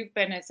you've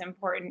been as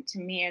important to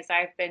me as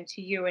I've been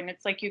to you, and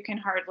it's like you can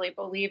hardly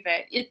believe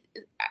it.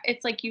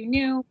 It's like you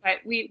knew, but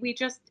we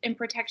just, in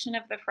protection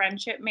of the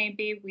friendship,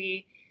 maybe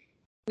we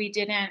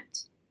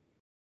didn't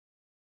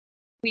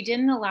we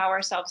didn't allow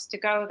ourselves to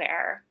go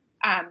there.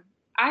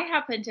 I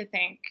happen to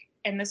think,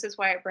 and this is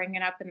why I bring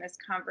it up in this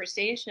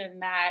conversation,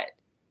 that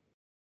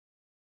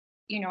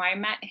I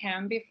met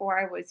him before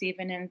I was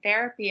even in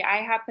therapy. I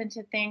happen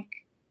to think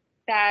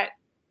that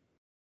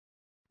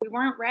we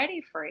weren't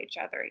ready for each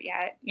other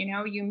yet.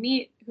 You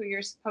meet who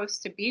you're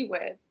supposed to be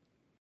with.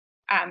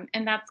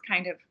 And that's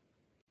kind of,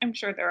 I'm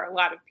sure there are a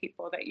lot of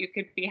people that you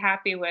could be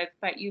happy with,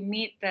 but you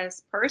meet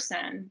this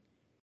person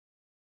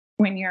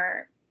when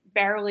you're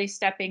barely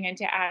stepping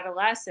into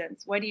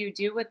adolescence. What do you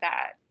do with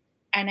that?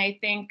 And I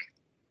think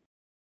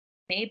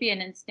maybe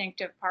an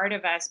instinctive part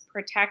of us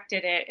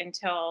protected it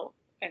until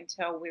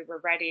we were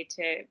ready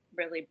to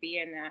really be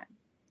in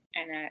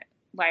a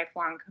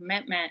lifelong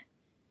commitment.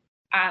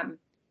 Um,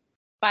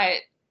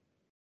 But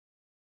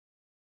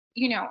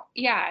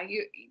yeah,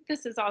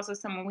 this is also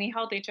someone we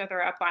held each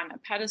other up on a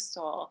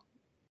pedestal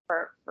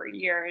for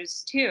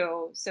years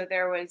too. So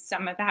there was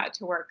some of that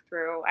to work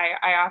through.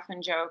 I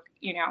often joke,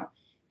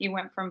 you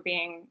went from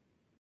being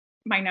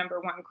my number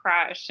one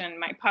crush and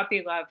my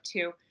puppy love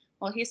to,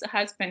 well, he's a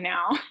husband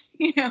now.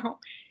 He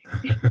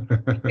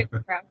kicks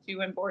out you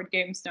when board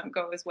games don't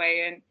go his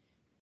way and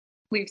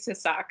leaves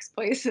his socks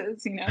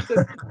places.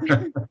 So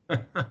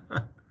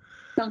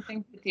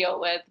something to deal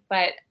with.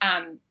 But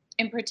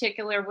in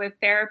particular with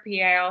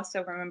therapy, I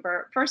also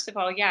remember, first of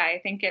all, yeah,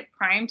 I think it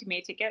primed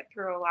me to get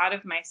through a lot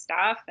of my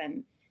stuff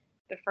and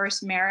the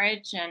first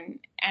marriage and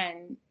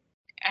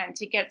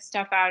to get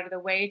stuff out of the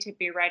way to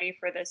be ready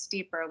for this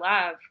deeper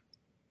love.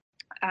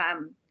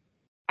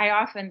 I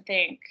often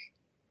think,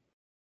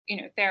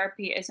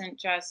 therapy isn't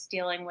just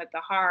dealing with the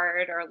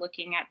hard or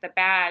looking at the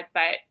bad,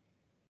 but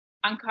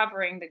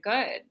uncovering the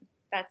good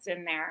that's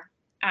in there.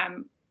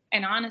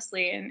 And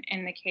honestly,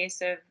 in the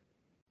case of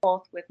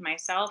both with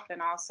myself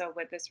and also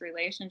with this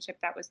relationship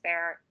that was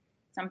there,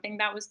 something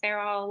that was there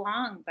all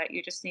along, but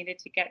you just needed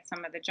to get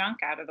some of the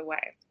junk out of the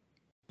way.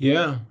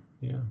 Yeah,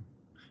 yeah.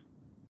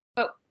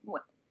 But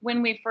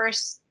when we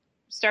first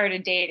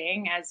started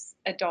dating as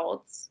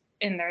adults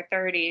in their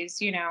 30s,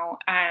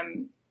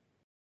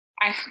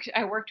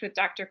 I worked with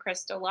Dr.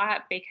 Chris a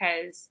lot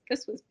because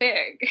this was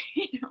big,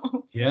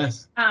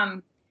 Yes.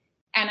 And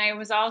I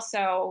was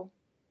also,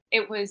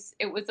 it was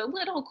a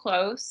little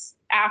close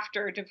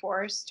after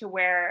divorce to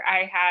where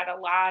I had a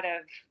lot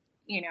of,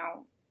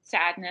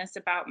 sadness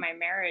about my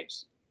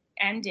marriage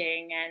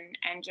ending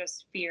and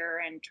just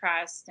fear and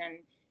trust, and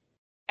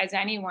as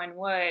anyone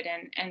would.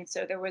 And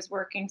so there was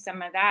working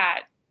some of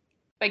that.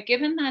 But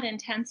given that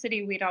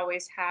intensity we'd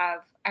always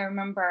have, I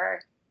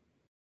remember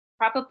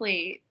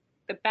probably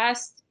the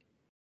best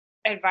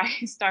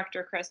advice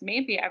Dr. Chris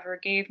maybe ever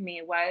gave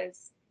me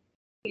was,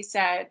 he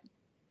said,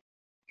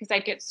 because I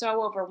get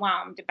so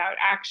overwhelmed about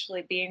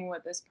actually being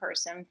with this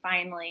person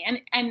finally.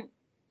 And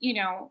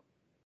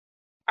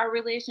our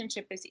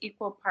relationship is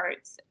equal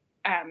parts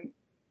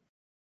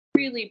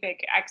really big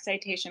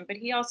excitation, but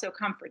he also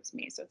comforts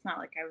me. So it's not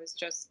like I was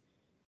just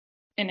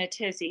in a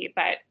tizzy.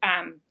 But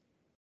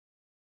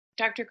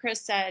Dr. Chris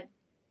said,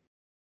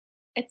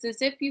 it's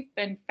as if you've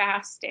been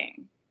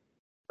fasting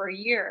for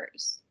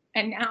years.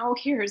 And now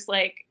here's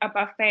like a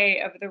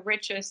buffet of the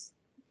richest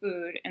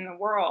food in the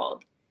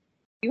world.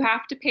 You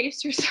have to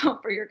pace yourself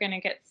or you're going to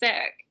get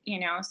sick,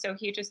 So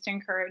he just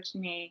encouraged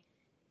me.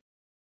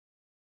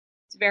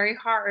 It's very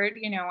hard,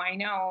 I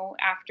know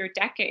after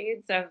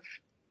decades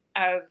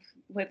of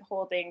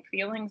withholding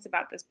feelings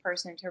about this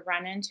person to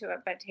run into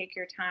it, but take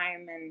your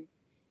time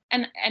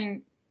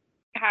and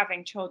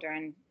having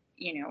children,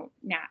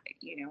 not,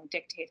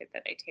 dictated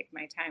that I take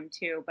my time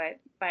too. But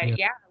Yeah.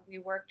 yeah, we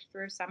worked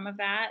through some of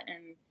that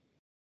and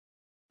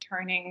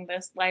turning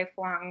this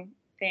lifelong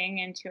thing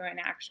into an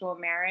actual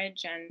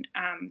marriage. And,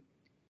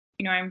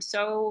 I'm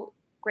so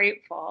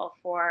grateful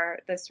for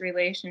this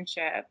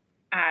relationship.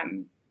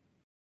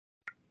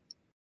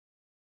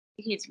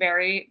 He's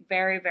very,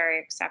 very, very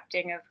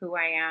accepting of who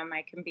I am.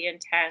 I can be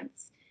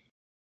intense,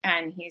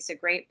 and he's a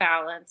great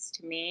balance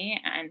to me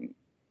and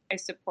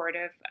is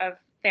supportive of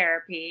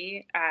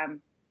therapy.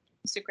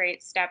 He's a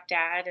great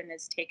stepdad and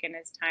has taken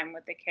his time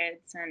with the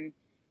kids. And,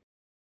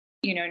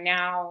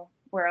 now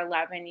we're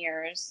 11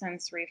 years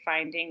since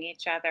refinding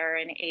each other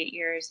and 8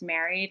 years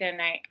married. And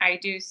I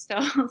do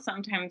still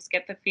sometimes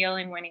get the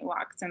feeling when he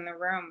walks in the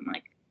room,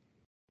 like,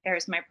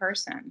 there's my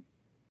person.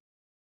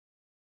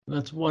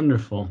 That's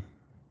wonderful.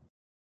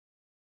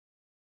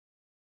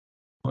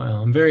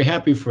 Wow, I'm very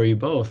happy for you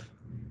both.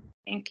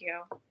 Thank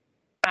you.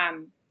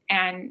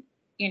 And,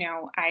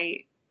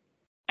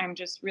 I'm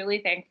just really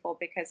thankful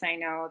because I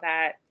know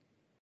that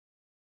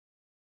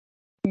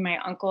my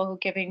uncle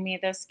giving me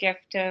this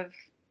gift of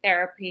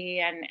therapy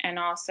and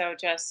also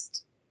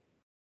just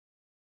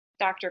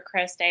Dr.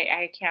 Chris,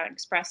 I can't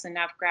express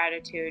enough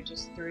gratitude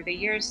just through the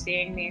years,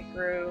 seeing me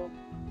through,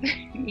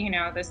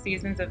 the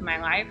seasons of my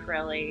life,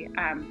 really.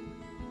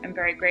 I'm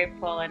very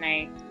grateful. And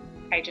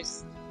I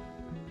just,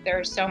 there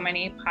are so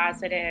many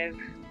positive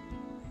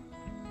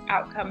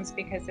outcomes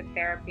because of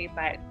therapy,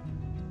 but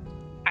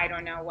I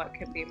don't know what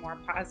could be more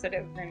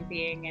positive than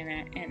being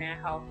in a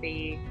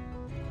healthy,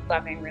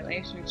 loving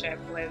relationship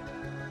with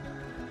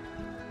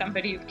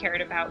somebody you've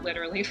cared about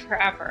literally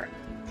forever.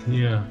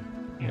 Yeah.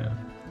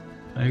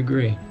 I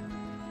agree.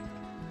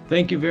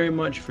 Thank you very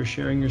much for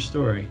sharing your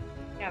story.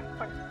 Yeah, of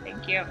course.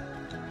 Thank you.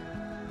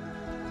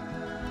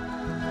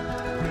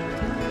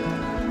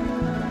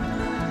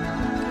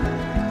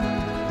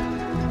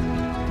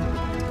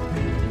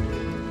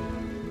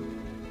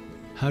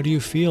 How do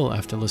you feel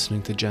after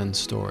listening to Jen's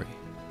story?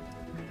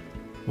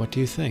 What do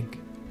you think?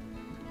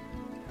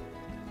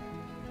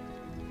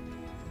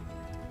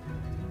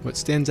 What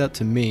stands out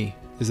to me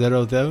is that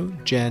although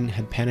Jen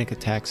had panic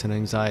attacks and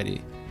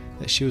anxiety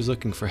that she was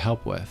looking for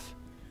help with,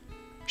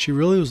 she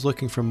really was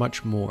looking for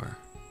much more.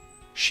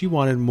 She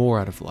wanted more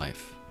out of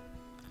life.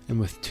 And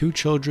with 2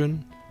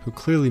 children who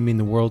clearly mean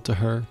the world to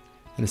her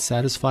and a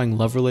satisfying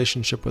love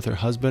relationship with her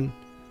husband,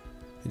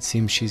 it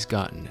seems she's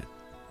gotten it.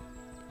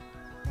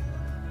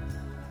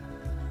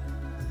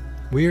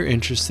 We are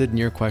interested in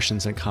your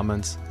questions and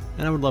comments,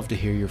 and I would love to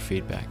hear your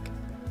feedback.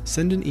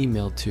 Send an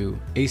email to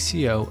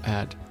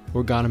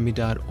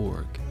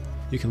aco@orgonomy.org.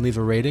 You can leave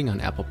a rating on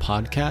Apple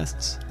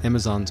Podcasts,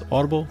 Amazon's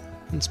Audible,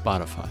 and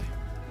Spotify.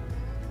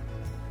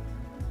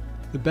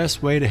 The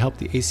best way to help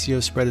the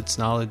ACO spread its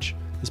knowledge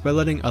is by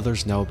letting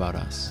others know about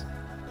us.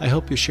 I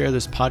hope you share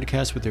this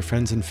podcast with your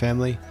friends and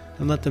family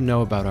and let them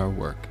know about our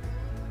work.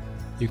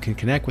 You can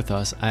connect with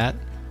us at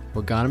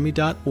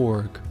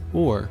orgonomy.org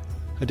or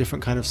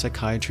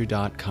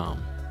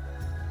adifferentkindofpsychiatry.com.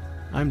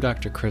 I'm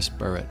Dr. Chris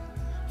Burrett.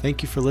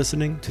 Thank you for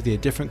listening to the A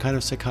Different Kind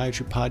of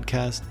Psychiatry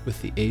podcast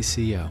with the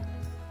ACO.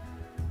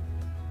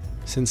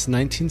 Since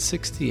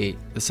 1968,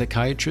 the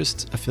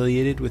psychiatrists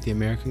affiliated with the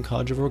American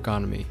College of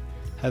Orgonomy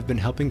have been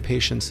helping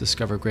patients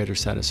discover greater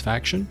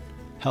satisfaction,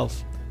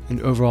 health, and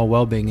overall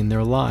well-being in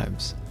their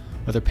lives,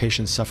 whether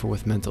patients suffer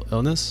with mental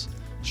illness,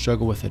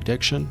 struggle with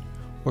addiction,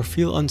 or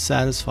feel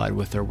unsatisfied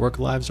with their work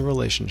lives or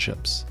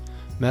relationships.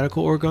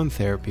 Medical orgone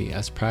therapy,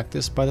 as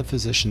practiced by the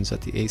physicians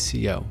at the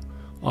ACO,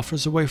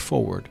 offers a way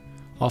forward,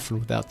 often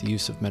without the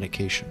use of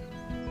medication.